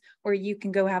neighborhoods where you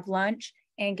can go have lunch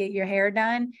and get your hair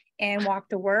done and walk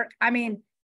to work. I mean,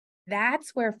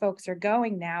 that's where folks are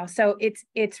going now. So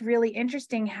it's really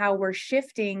interesting how we're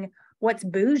shifting what's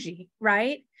bougie,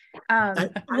 right?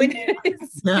 Absolutely.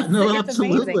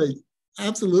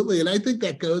 Absolutely. And I think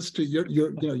that goes to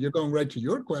you're going right to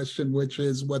your question, which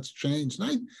is what's changed.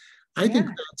 And I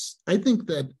think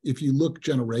that if you look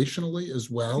generationally as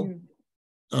well,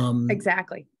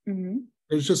 exactly. Mm-hmm.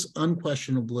 There's just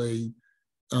unquestionably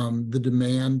the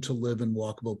demand to live in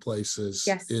walkable places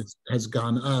has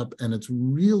gone up, and it's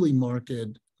really marked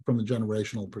from a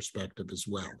generational perspective as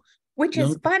well. Which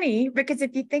is funny, because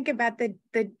if you think about the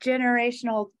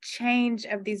generational change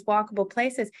of these walkable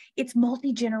places, it's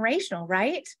multi-generational,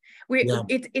 right?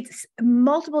 It's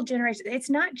multiple generations. It's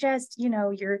not just,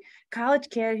 your college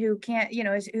kid who can't,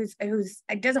 who's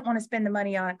doesn't want to spend the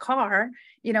money on a car,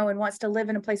 and wants to live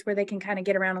in a place where they can kind of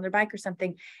get around on their bike or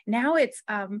something. Now it's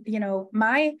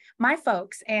my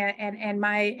folks and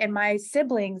my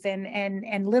siblings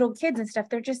and little kids and stuff,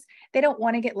 they don't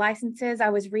want to get licenses. I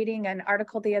was reading an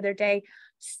article the other day.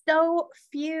 So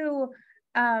few,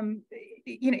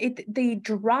 the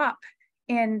drop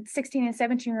in 16 and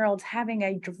 17-year-olds having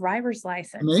a driver's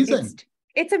license. Amazing.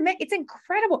 It's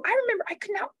incredible. I remember I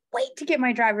could not wait to get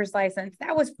my driver's license.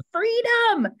 That was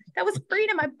freedom.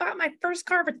 I bought my first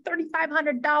car for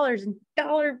 $3,500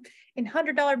 in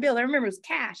 $100 bill. I remember it was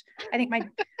cash. I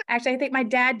think my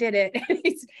dad did it.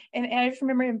 and I just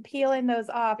remember him peeling those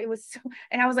off. It was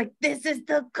and I was like, this is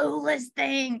the coolest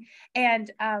thing.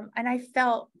 And I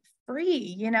felt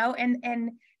free,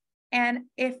 and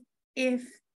if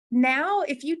now,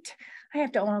 I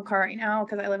have to own a car right now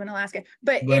because I live in Alaska,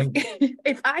 but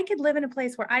if I could live in a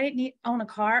place where I didn't own a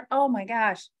car, oh my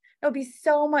gosh, it would be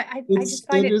so much. I just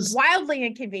find it wildly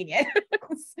inconvenient.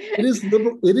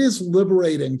 It is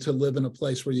liberating to live in a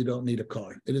place where you don't need a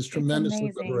car. It is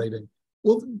tremendously liberating.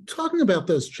 Well, talking about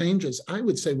those changes, I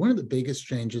would say one of the biggest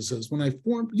changes is when I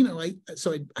formed,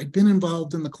 I'd been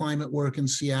involved in the climate work in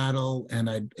Seattle, and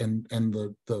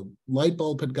the light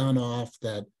bulb had gone off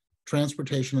that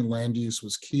transportation and land use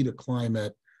was key to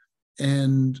climate.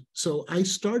 And so I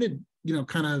started,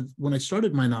 when I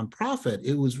started my nonprofit,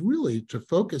 it was really to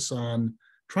focus on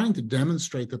trying to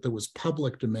demonstrate that there was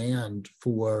public demand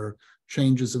for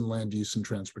changes in land use and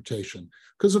transportation.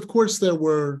 Because of course there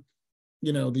were,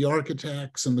 the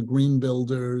architects and the green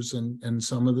builders and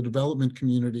some of the development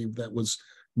community that was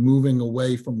moving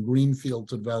away from greenfield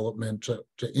development to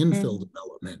infill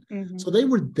development. Mm-hmm. So they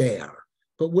were there.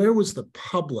 But where was the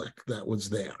public that was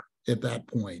there at that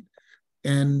point?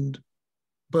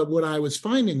 But what I was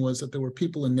finding was that there were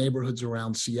people in neighborhoods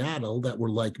around Seattle that were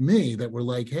like me, that were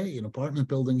like, hey, an apartment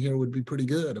building here would be pretty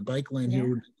good. A bike lane here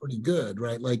would be pretty good,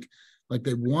 right? Like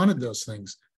they wanted those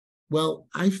things. Well,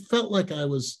 I felt like I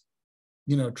was,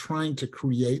 trying to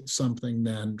create something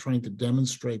then, trying to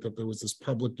demonstrate that there was this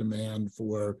public demand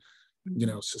for,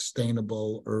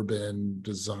 sustainable urban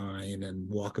design and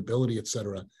walkability, et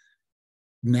cetera.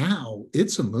 Now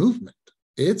it's a movement.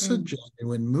 It's a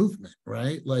genuine movement,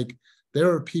 right? Like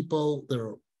there are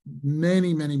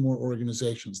many, many more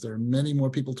organizations. There are many more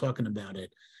people talking about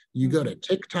it. You go to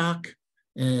TikTok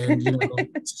and,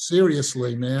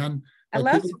 seriously, man. I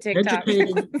love TikTok.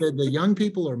 The young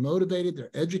people are motivated.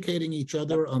 They're educating each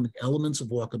other on the elements of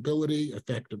walkability,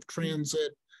 effective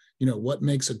transit, what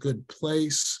makes a good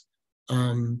place.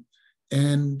 And,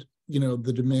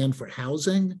 the demand for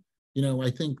housing. I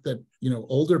think that,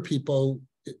 older people,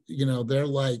 they're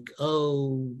like, not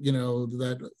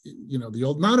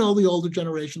all the older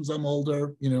generations. I'm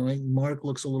older, Mark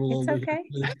looks a little older. Okay.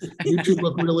 You two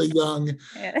look really young.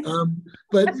 Yeah.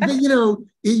 But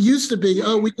it used to be,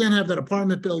 we can't have that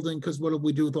apartment building because what do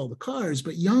we do with all the cars?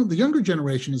 But the younger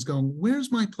generation is going,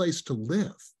 where's my place to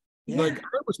live? Yeah. Like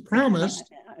I was promised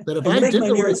that if I did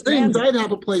the right things, I'd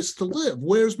have a place to live.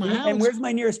 Where's my house? And where's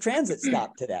my nearest transit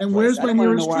stop to that? And where's my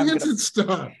nearest transit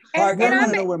stop? I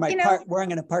want to know where I'm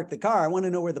going to park the car. I want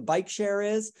to know where the bike share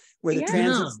is, where the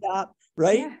transit stop,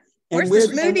 right? Yeah. And where's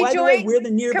the smoothie joint? Where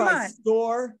the nearby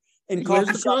store and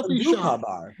coffee shop and brew pub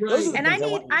are. Right. And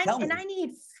I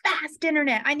need fast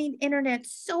internet. I need internet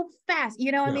so fast.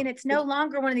 It's no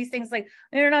longer one of these things like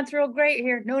internet's real great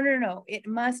here. No. It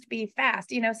must be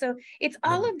fast. So it's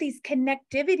all of these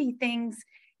connectivity things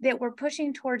that we're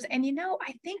pushing towards. And,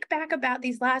 I think back about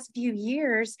these last few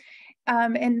years,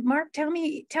 and Mark, tell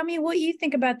me what you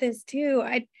think about this too.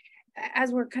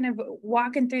 As we're kind of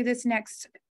walking through this next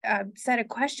set of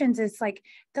questions, it's like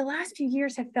the last few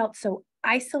years have felt so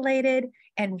isolated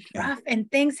and rough, and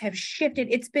things have shifted.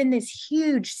 It's been this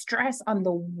huge stress on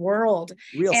the world.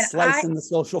 Real slice in the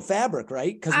social fabric,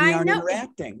 right? Because we aren't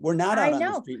interacting. We're not out on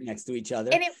the street next to each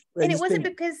other. And it wasn't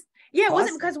because, it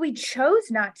wasn't because we chose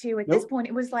not to. At this point,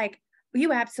 it was like,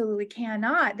 you absolutely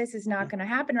cannot. This is not going to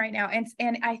happen right now.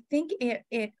 And I think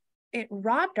it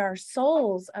robbed our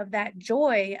souls of that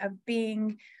joy of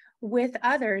being with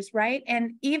others, right?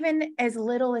 And even as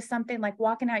little as something like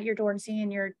walking out your door and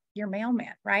seeing your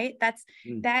mailman, right? That's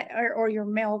that, or your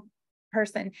mail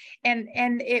person. And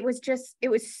it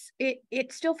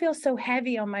still feels so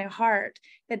heavy on my heart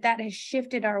that has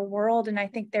shifted our world. And I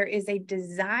think there is a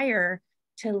desire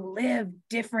to live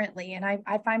differently. And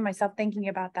I find myself thinking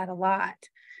about that a lot.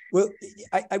 Well,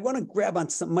 I want to grab on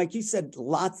some, Mike, you said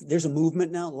there's a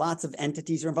movement now, lots of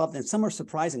entities are involved, and some are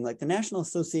surprising, like the National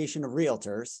Association of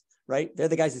Realtors, right? They're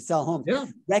the guys who sell homes. Yeah.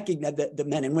 Recognize the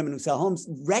men and women who sell homes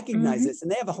recognize this, and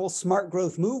they have a whole smart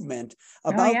growth movement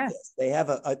about this. They have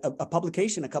a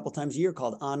publication a couple times a year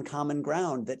called On Common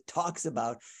Ground that talks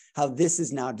about how this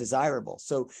is now desirable.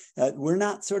 So we're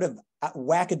not sort of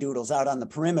wackadoodles out on the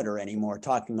perimeter anymore,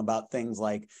 talking about things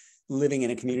like living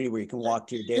in a community where you can walk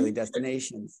to your daily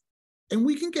destinations. And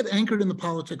we can get anchored in the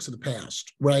politics of the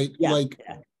past, right? Yeah.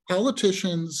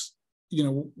 Politicians,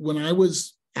 when I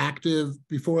was active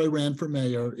before I ran for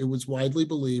mayor, it was widely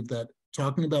believed that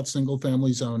talking about single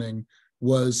family zoning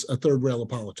was a third rail of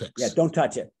politics. Yeah, don't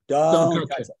touch it. Don't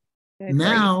touch it.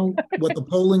 Now, what the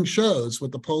polling shows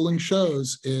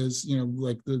is,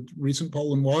 like the recent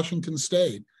poll in Washington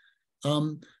State,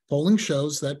 polling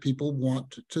shows that people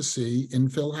want to see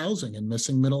infill housing and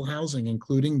missing middle housing,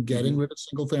 including getting rid of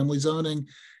single family zoning,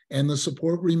 and the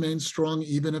support remains strong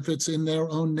even if it's in their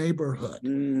own neighborhood.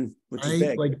 Which is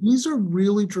big. Like, these are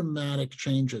really dramatic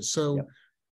changes. So,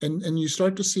 and you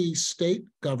start to see state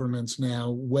governments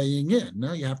now weighing in.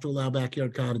 Now you have to allow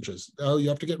backyard cottages. Oh, you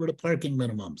have to get rid of parking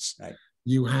minimums. Right.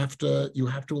 You have to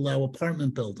allow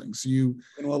apartment buildings. You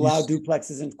allow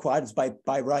duplexes and quads by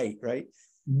right, right?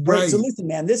 Right. So listen,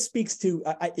 man, this speaks to,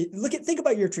 think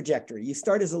about your trajectory. You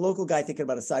start as a local guy thinking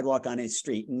about a sidewalk on his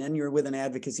street, and then you're with an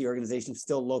advocacy organization,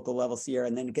 still local level, Sierra,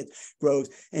 and then it grows.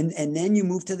 And then you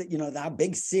move to that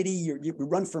big city, you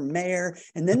run for mayor,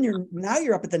 and then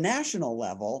you're up at the national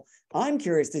level. I'm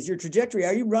curious, is your trajectory,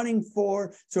 are you running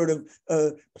for sort of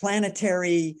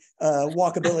planetary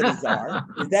walkability czar?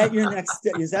 Is that your next,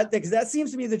 because that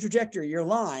seems to be the trajectory, your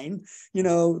line,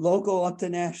 local up to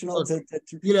national.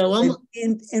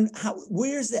 And how,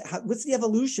 where's that? What's the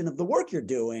evolution of the work you're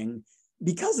doing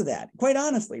because of that? Quite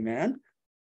honestly, man.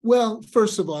 Well,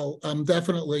 first of all, I'm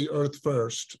definitely Earth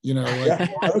first.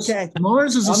 Okay.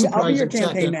 Mars is a surprising I'll be your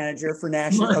campaign manager for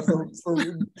national for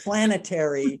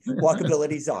planetary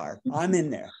walkability czar. I'm in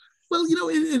there. Well,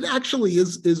 it actually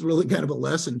is really kind of a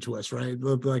lesson to us, right?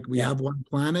 Like we have one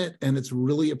planet, and it's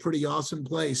really a pretty awesome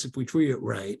place if we treat it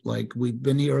right. Like, we've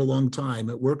been here a long time.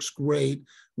 It works great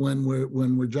when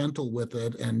we're gentle with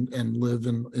it and live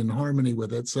in harmony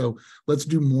with it. So let's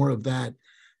do more of that.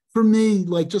 For me,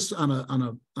 like, just on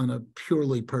a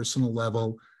purely personal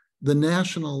level,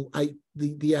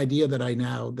 the idea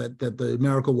that that the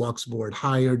America Walks board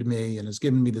hired me and has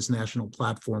given me this national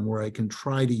platform where I can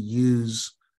try to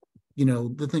use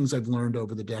the things I've learned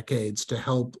over the decades to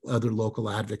help other local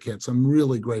advocates. I'm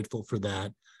really grateful for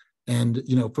that. And,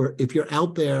 if you're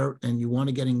out there and you want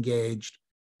to get engaged,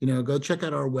 go check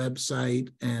out our website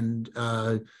and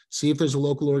see if there's a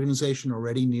local organization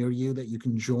already near you that you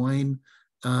can join.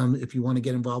 If you want to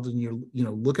get involved in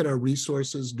look at our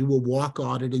resources, do a walk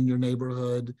audit in your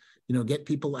neighborhood, get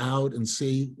people out and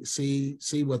see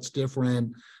what's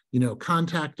different.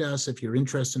 Contact us if you're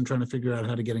interested in trying to figure out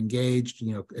how to get engaged,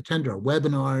 attend our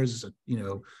webinars,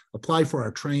 apply for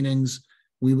our trainings.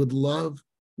 We would love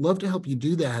to help you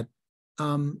do that.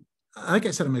 Like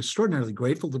I said, I'm extraordinarily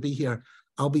grateful to be here.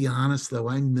 I'll be honest, though,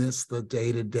 I miss the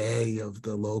day-to-day of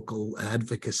the local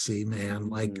advocacy, man.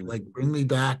 Like bring me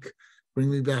back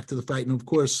to the fight. And of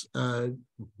course,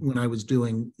 when I was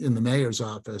doing in the mayor's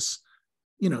office,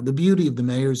 the beauty of the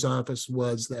mayor's office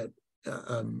was that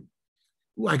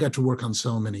I got to work on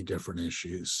so many different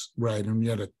issues, right? And we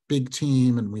had a big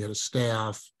team, and we had a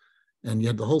staff, and you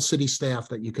had the whole city staff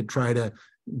that you could try to,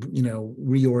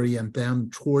 reorient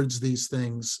them towards these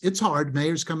things. It's hard.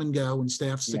 Mayors come and go, and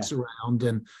staff sticks around,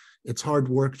 and it's hard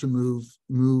work to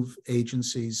move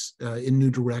agencies in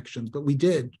new directions. But we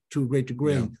did to a great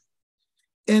degree. Yeah.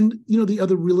 And, the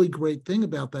other really great thing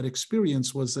about that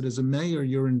experience was that as a mayor,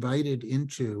 you're invited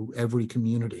into every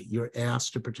community. You're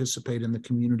asked to participate in the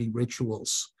community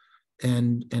rituals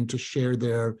and to share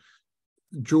their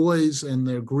joys and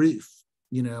their grief,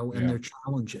 and their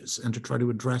challenges, and to try to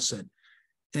address it.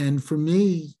 And for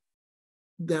me,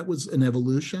 that was an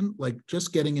evolution. Like,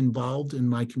 just getting involved in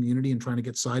my community and trying to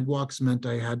get sidewalks meant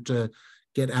I had to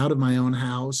get out of my own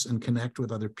house and connect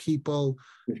with other people.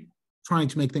 Trying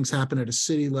to make things happen at a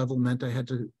city level meant I had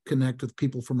to connect with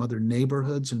people from other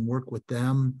neighborhoods and work with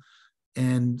them.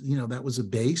 And, that was a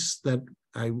base that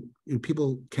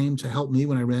people came to help me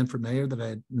when I ran for mayor that I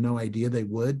had no idea they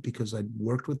would, because I'd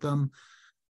worked with them.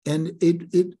 And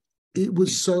it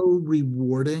was so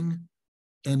rewarding,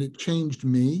 and it changed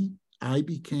me. I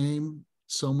became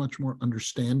so much more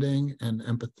understanding and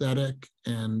empathetic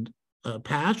and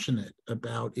passionate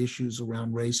about issues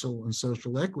around racial and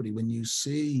social equity. When you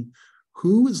see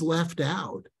who is left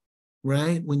out,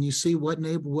 right? When you see what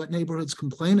neighborhoods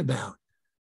complain about,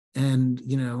 and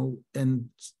and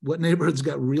what neighborhoods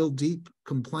got real deep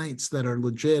complaints that are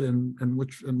legit, and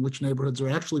which neighborhoods are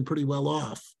actually pretty well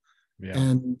off,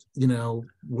 and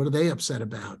what are they upset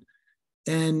about?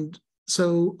 And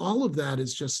so all of that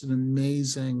is just an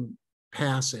amazing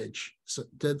passage. So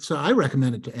I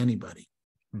recommend it to anybody.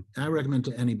 I recommend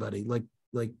to anybody.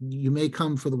 Like you may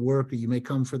come for the work, or you may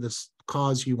come for this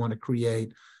cause you want to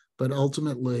create, but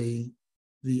ultimately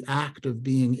the act of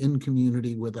being in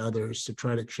community with others to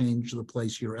try to change the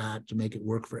place you're at, to make it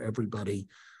work for everybody,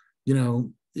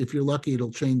 if you're lucky,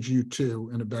 it'll change you too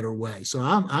in a better way. So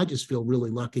I just feel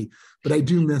really lucky, but I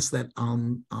do miss that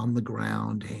on the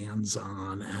ground,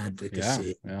 hands-on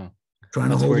advocacy, trying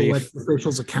to hold elected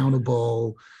officials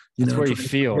accountable. That's where you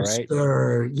feel, right?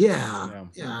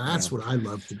 That's what I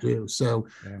love to do. So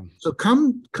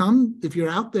come if you're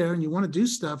out there and you want to do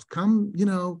stuff, come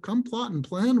plot and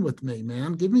plan with me,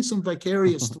 man. Give me some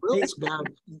vicarious thrills about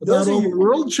all the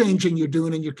world changing you're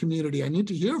doing in your community. I need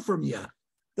to hear from you.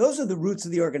 Those are the roots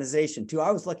of the organization too. I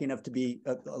was lucky enough to be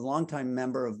a longtime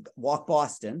member of Walk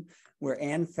Boston, where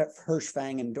Ann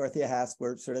Hirschfang and Dorothea Haas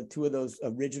were sort of two of those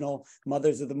original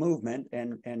mothers of the movement,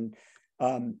 and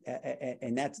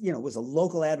that's, was a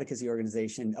local advocacy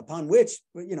organization upon which,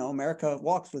 America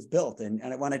Walks was built. And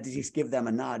I wanted to just give them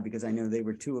a nod, because I know they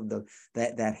were two of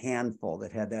that handful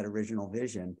that had that original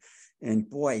vision. And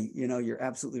boy, you're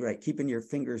absolutely right. Keeping your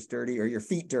fingers dirty, or your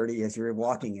feet dirty as you're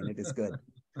walking in it, is good.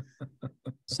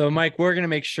 So Mike, we're going to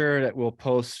make sure that we'll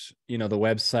post, the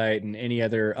website and any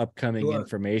other upcoming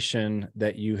information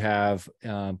that you have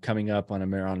coming up on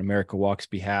America Walks'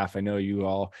 behalf. I know you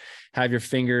all have your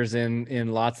fingers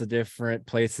in lots of different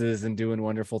places and doing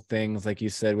wonderful things, like you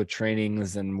said, with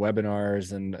trainings and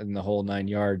webinars and the whole 9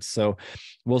 yards. So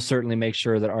we'll certainly make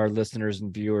sure that our listeners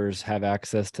and viewers have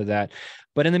access to that.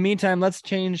 But in the meantime, let's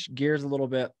change gears a little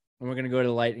bit. And we're going to go to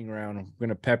the lightning round. I'm going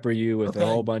to pepper you with a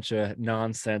whole bunch of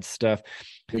nonsense stuff.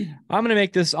 I'm going to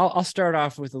make this, I'll start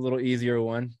off with a little easier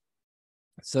one.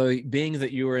 So being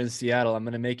that you were in Seattle, I'm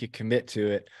going to make you commit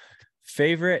to it.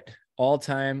 Favorite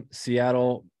all-time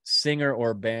Seattle singer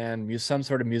or band, some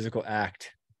sort of musical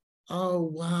act? Oh,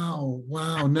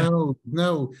 wow.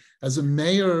 No. As a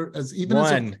mayor, as a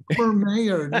former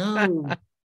mayor,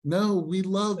 no, we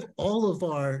love all of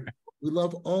our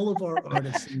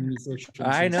artists and musicians.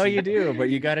 I know you do, but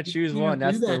you got to choose one.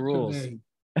 That's the rules.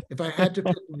 If I had to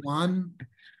pick one,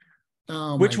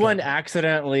 which one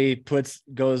accidentally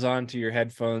goes onto your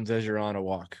headphones as you're on a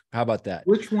walk? How about that?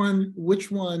 Which one?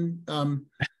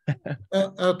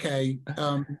 Okay.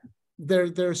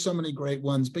 There's so many great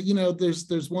ones, but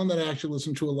there's one that I actually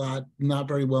listen to a lot, not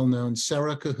very well known.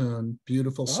 Sarah Cahoon,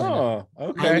 beautiful singer. Oh,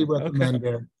 okay.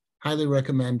 Highly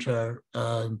recommend her.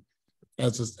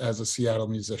 As a Seattle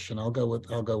musician, I'll go with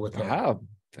her. Wow,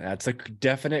 that's a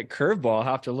definite curveball. I'll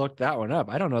have to look that one up.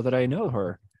 I don't know that I know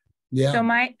her. Yeah.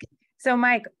 So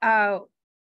Mike,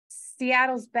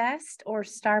 Seattle's best or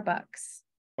Starbucks?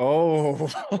 Oh,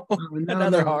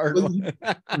 another hard one.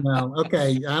 No,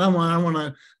 okay. I don't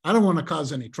want to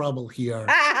cause any trouble here.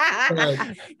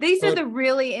 These are the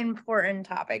really important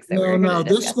topics.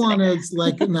 This one is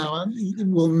like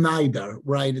neither.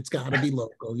 Right? It's got to be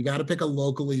local. You got to pick a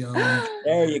locally owned.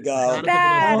 There you go.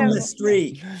 On the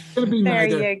street. It's gonna be there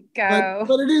neither. You go.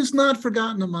 But it is not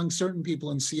forgotten among certain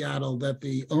people in Seattle that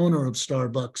the owner of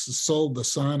Starbucks sold the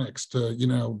Sonics to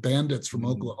bandits from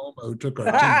Oklahoma who took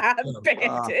our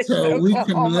team. So we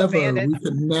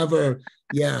can never.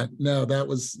 Yeah, no, that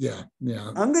was yeah.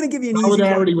 I'm going to give you an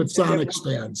solidarity with Sonics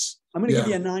fans. I'm going to give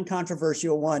you a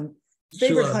non-controversial one.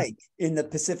 Favorite hike in the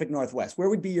Pacific Northwest? Where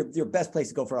would be your best place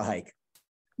to go for a hike?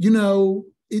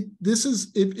 This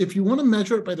is, if you want to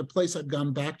measure it by the place I've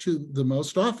gone back to the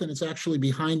most often, it's actually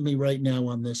behind me right now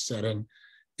on this setting.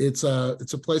 It's a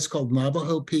place called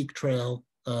Navajo Peak Trail,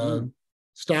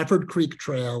 Stafford Creek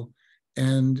Trail,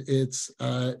 and it's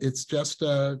just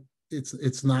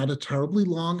it's not a terribly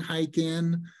long hike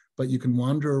in, but you can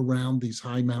wander around these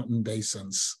high mountain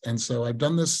basins. And so I've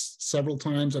done this several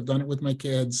times. I've done it with my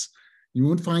kids. You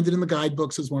won't find it in the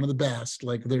guidebooks as one of the best.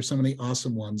 Like, there's so many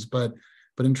awesome ones, but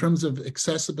in terms of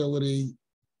accessibility,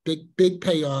 big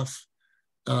payoff.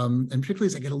 And particularly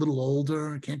as I get a little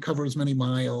older, I can't cover as many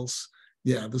miles.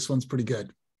 Yeah, this one's pretty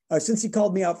good. Since you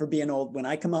called me out for being old, when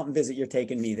I come out and visit, you're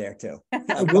taking me there too.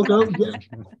 We'll go.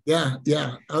 Yeah.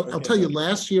 I'll tell you,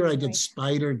 last year I did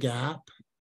Spider Gap,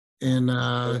 and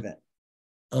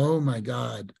oh my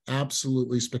God,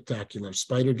 absolutely spectacular.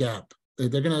 Spider Gap.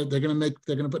 They're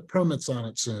gonna put permits on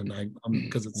it soon.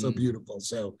 Because it's so beautiful.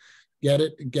 So get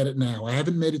it now. I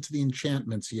haven't made it to the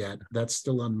enchantments yet. That's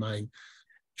still on my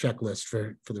checklist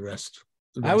for the rest.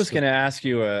 I was going to ask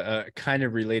you a kind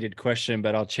of related question,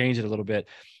 but I'll change it a little bit.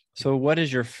 So what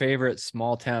is your favorite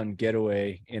small town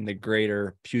getaway in the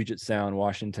greater Puget Sound,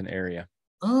 Washington area?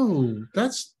 Oh,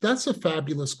 that's a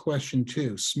fabulous question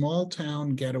too. Small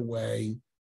town getaway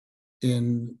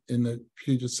in the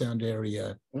Puget Sound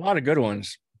area. A lot of good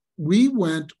ones. We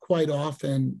went quite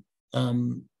often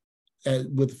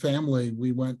with family.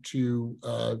 We went to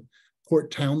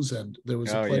Port Townsend. There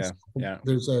was a place. Yeah.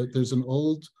 There's an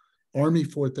old Army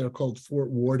fort there called Fort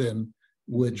Worden,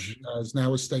 which is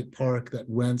now a state park that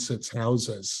rents its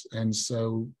houses. And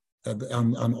so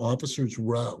on Officers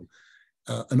Row,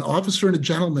 an officer and a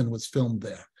gentleman was filmed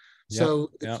there.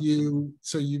 So if you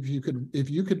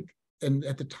could, and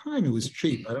at the time it was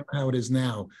cheap. I don't know how it is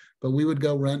now, but we would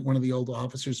go rent one of the old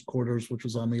officers' quarters, which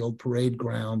was on the old parade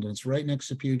ground, and it's right next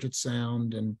to Puget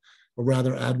Sound, or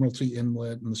rather Admiralty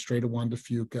Inlet and the Strait of Juan de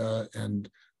Fuca and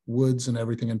woods and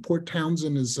everything. And Port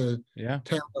Townsend is a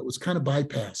town that was kind of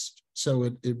bypassed, so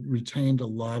it retained a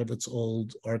lot of its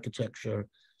old architecture.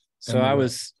 So I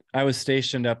was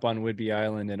stationed up on Whidbey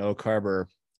Island in Oak Harbor,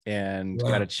 and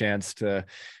got a chance to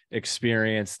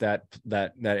experience that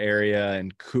area,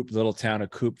 and little town of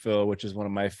Coopville, which is one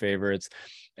of my favorites.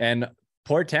 And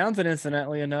Port Townsend,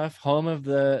 incidentally enough, home of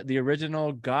the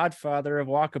original godfather of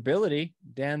walkability,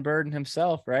 Dan Burden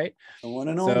himself, right? The one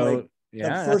and only.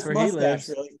 Yeah, the first that's where he lives.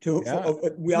 Really,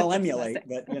 we all emulate,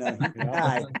 but he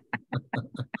died.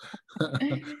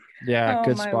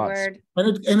 Good spots. Word.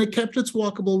 And it kept its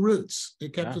walkable roots.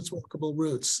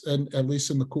 And at least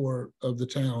in the core of the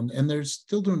town. And they're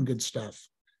still doing good stuff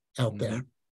out there.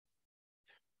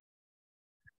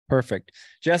 Perfect.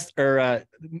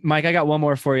 Mike, I got one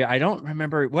more for you. I don't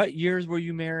remember, what years were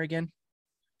you mayor again?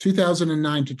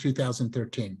 2009 to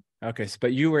 2013. Okay,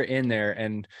 but you were in there,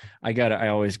 and I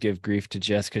always give grief to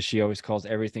Jess because she always calls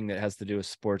everything that has to do with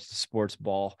sports the sports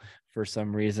ball for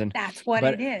some reason. That's what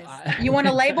it is. You want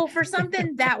a label for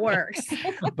something? That works.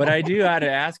 But I do have to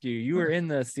ask you, you were in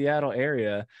the Seattle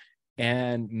area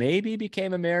and maybe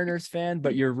became a Mariners fan,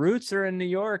 but your roots are in New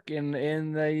York, in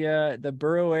the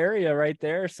borough area right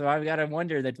there. So I've got to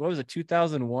wonder, that what was it,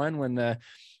 2001 when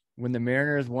the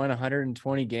Mariners won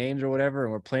 120 games or whatever,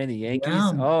 and we're playing the Yankees.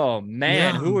 Oh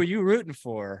man, who were you rooting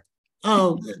for?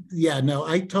 Oh yeah, no,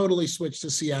 I totally switched to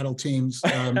Seattle teams.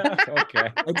 Okay,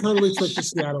 I totally switched to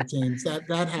Seattle teams.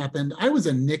 That happened. I was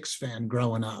a Knicks fan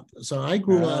growing up, so I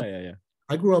grew up.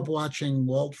 I grew up watching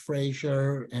Walt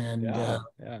Frazier and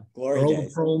Earl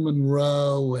Pearl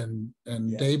Monroe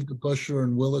and Dave DeBusschere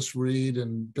and Willis Reed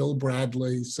and Bill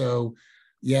Bradley. So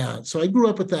I grew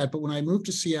up with that. But when I moved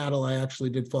to Seattle, I actually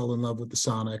did fall in love with the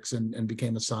Sonics and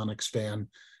became a Sonics fan,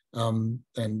 and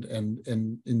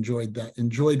enjoyed that.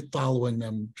 Enjoyed following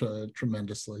them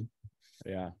tremendously.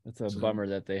 Yeah, that's a bummer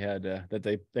that they had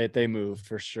that they moved,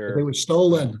 for sure. They were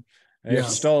stolen.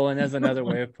 Stolen is another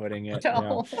way of putting it.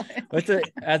 But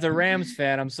as a Rams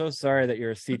fan, I'm so sorry that you're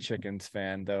a Sea Chickens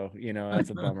fan, though. That's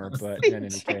a bummer. But in any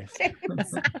case, they've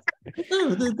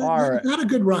had a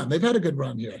good run. They've had a good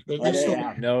run here.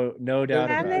 No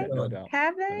doubt about it. No doubt.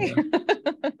 Have they?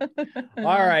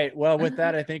 All right. Well, with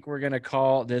that, I think we're going to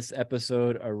call this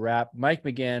episode a wrap. Mike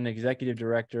McGinn, Executive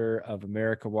Director of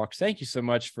America Walks, thank you so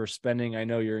much for spending, I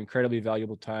know, your incredibly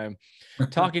valuable time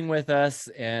talking with us,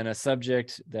 and a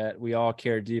subject that we all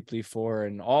care deeply for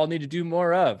and all need to do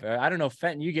more of. I don't know,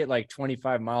 Fenton, you get like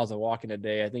 25 miles of walking a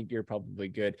day. I think you're probably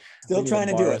good. Still trying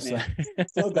to do it, man.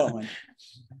 Still going.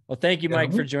 Well, thank you,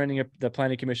 Mike, for joining the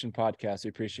Planning Commission podcast. We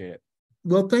appreciate it.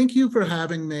 Well, thank you for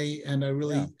having me, and I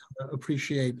really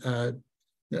appreciate the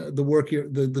work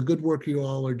the good work you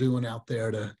all are doing out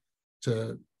there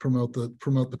to promote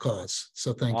the cause.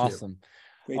 So thank you. Awesome.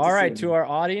 All right, to our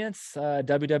audience,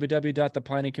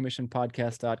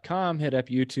 www.theplanningcommissionpodcast.com. Hit up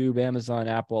YouTube, Amazon,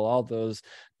 Apple, all those.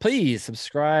 Please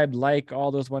subscribe, like,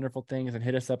 all those wonderful things, and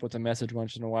hit us up with a message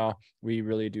once in a while. We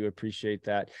really do appreciate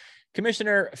that.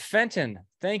 Commissioner Fenton,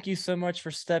 thank you so much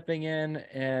for stepping in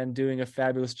and doing a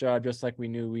fabulous job, just like we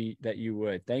knew that you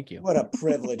would. Thank you. What a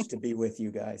privilege to be with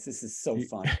you guys. This is so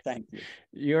fun. Thank you.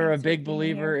 You're a big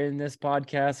believer in this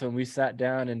podcast. When we sat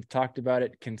down and talked about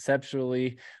it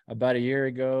conceptually about a year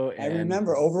ago. I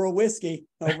remember over a whiskey.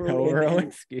 Over a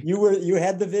whiskey. You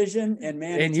had the vision, and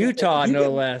man, in Utah,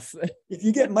 no less. If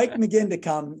you get Mike McGinn to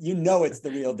come, you know it's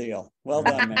the real deal. Well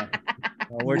done, man.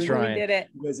 Well, we're trying. We did it.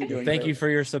 Thank you for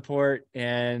your support,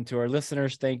 and to our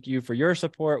listeners, thank you for your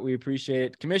support. We appreciate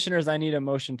it. Commissioners, I need a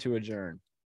motion to adjourn.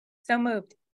 So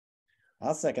moved.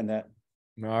 I'll second that.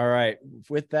 All right.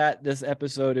 With that, this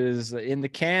episode is in the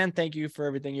can. Thank you for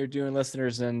everything you're doing,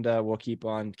 listeners, and we'll keep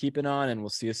on keeping on, and we'll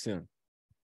see you soon.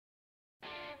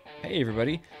 Hey,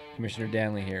 everybody. Commissioner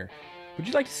Danley here. Would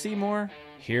you like to see more?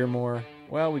 Hear more?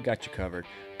 Well, we got you covered.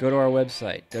 Go to our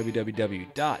website,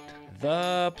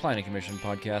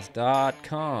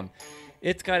 www.theplanningcommissionpodcast.com.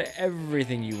 It's got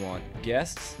everything you want.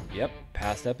 Guests, yep,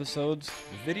 past episodes,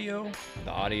 the video,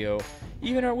 the audio,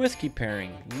 even our whiskey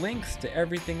pairing, links to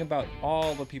everything about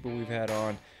all the people we've had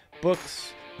on,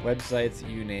 books, websites,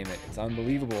 you name it. It's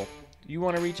unbelievable. You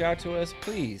want to reach out to us?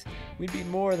 Please. We'd be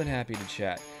more than happy to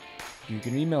chat. You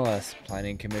can email us,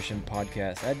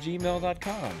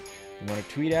 planningcommissionpodcast@gmail.com. You want to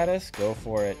tweet at us? Go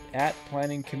for it,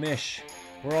 @planningcommish.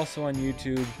 We're also on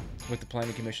YouTube with the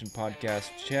Planning Commission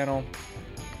Podcast channel,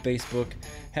 Facebook.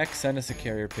 Heck, send us a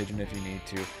carrier pigeon if you need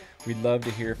to. We'd love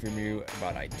to hear from you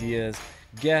about ideas,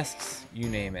 guests, you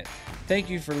name it. Thank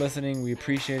you for listening. We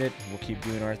appreciate it. We'll keep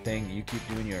doing our thing. You keep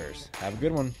doing yours. Have a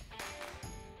good one.